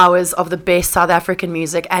just 4 hours of the best South African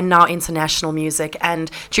music and now international music. And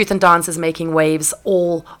Truth and Dance is making waves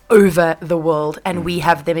all over the world. And we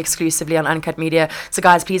have them exclusively on Uncut Media. So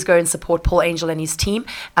guys, please go and support Paul Angel and his team.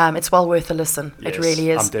 It's well worth a listen. Yes, it really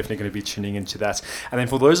is. I'm definitely going to be tuning into that. And then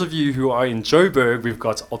for those of you who are in Joburg, we've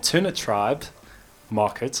got Alternate Tribe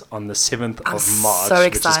Market on the 7th of March, so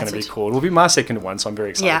which is going to be cool. It will be my second one, so I'm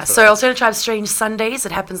very excited. Yeah, so Alternate Tribe Strange Sundays.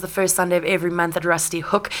 It happens the first Sunday of every month at Rusty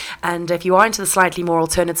Hook. And if you are into the slightly more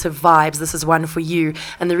alternative vibes, this is one for you.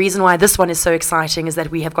 And the reason why this one is so exciting is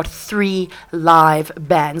that we have got 3 live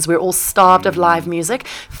bands. We're all starved of live music.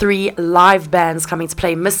 3 live bands coming to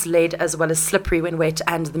play Misled, as well as Slippery When Wet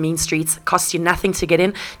and The Mean Streets. Costs you nothing to get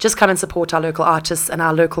in. Just come and support our local artists and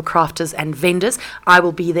our local crafters and vendors. I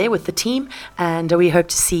will be there with the team, and we hope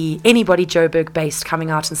to see anybody Joburg based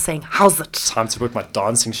coming out and saying, how's it? Time to put my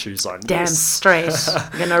dancing shoes on. Damn straight.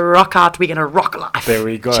 We're going to rock out. We're going to rock life. There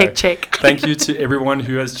we go. Check. Thank you to everyone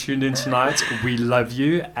who has tuned in tonight. We love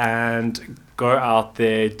you, and go out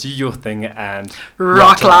there, do your thing, and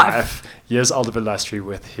rock life. Here's Aldo Velastri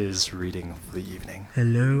with his reading for the evening.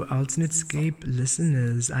 Hello, AlternateScape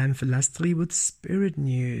listeners. I'm Velastri with Spirit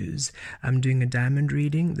News. I'm doing a diamond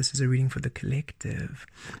reading. This is a reading for the collective.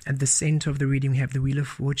 At the center of the reading, we have the Wheel of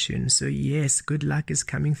Fortune. So yes, good luck is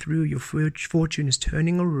coming through. Your fortune is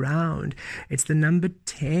turning around. It's the number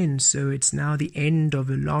 10. So it's now the end of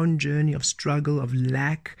a long journey of struggle, of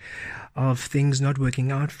lack, of things not working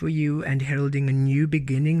out for you, and heralding a new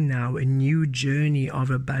beginning now, a new journey of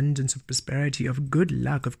abundance, of prosperity, of good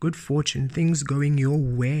luck, of good fortune, things going your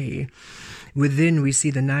way. Within, we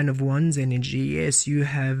see the 9 of Wands energy. Yes, this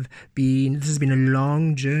has been a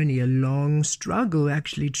long journey, a long struggle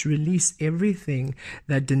actually to release everything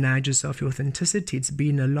that denied yourself your authenticity. It's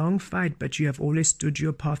been a long fight, but you have always stood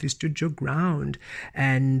your path, you stood your ground,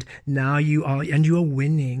 and now you are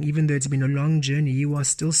winning. Even though it's been a long journey, you are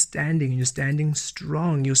still standing, and you're standing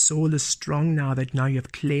strong. Your soul is strong now that you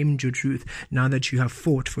have claimed your truth, now that you have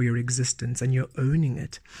fought for your existence and you're owning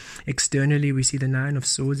it. Externally, we see the 9 of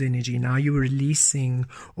Swords energy. Now you are releasing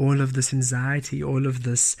all of this anxiety, all of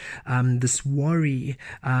this this worry.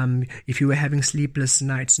 If you were having sleepless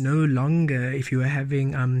nights, no longer. If you were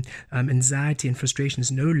having anxiety and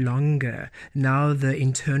frustrations, no longer. Now the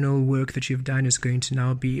internal work that you've done is going to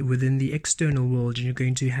now be within the external world, and you're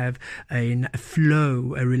going to have a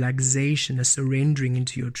flow, a relaxation, a surrendering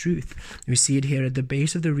into your truth. We see it here at the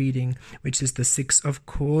base of the reading, which is the 6 of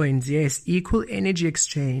Coins. Yes, equal energy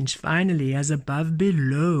exchange. Finally, as above,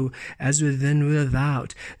 below, as within,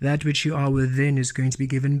 without. That which you are within is going to be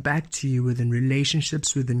given back to you within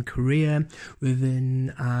relationships, within career,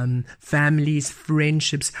 within families,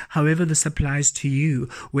 friendships, however this applies to you.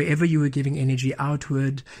 Wherever you were giving energy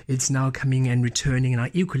outward, it's now coming and returning now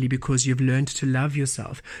equally, because you've learned to love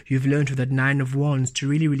yourself. You've learned with that 9 of Wands to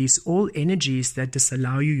really release all energies that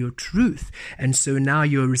disallow you your truth. And so now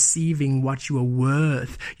you're receiving what you are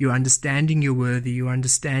worth. You are understanding you're worthy, you are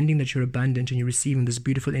understanding that you're abundant, and you're receiving this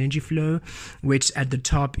beautiful energy flow, which at the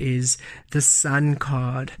top is the Sun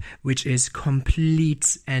card, which is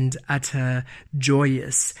complete and utter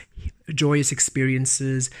joyous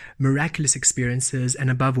experiences, miraculous experiences,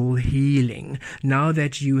 and above all, healing. Now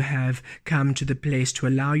that you have come to the place to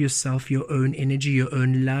allow yourself your own energy, your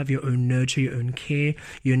own love, your own nurture, your own care,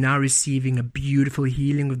 you're now receiving a beautiful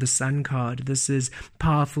healing of the Sun card. This is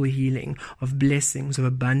powerful healing of blessings, of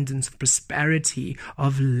abundance, of prosperity,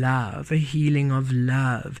 of love, a healing of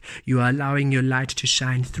love. You are allowing your light to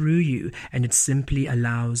shine through you, and it simply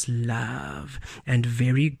allows love and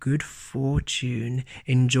very good fortune.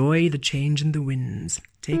 Enjoy the change in the winds.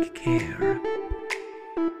 Take care.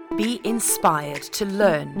 Be inspired to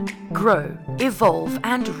learn, grow, evolve,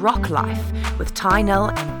 and rock life with Ty Nell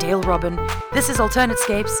and Dale Robin. This is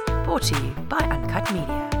Alternatescapes, brought to you by Uncut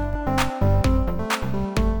Media.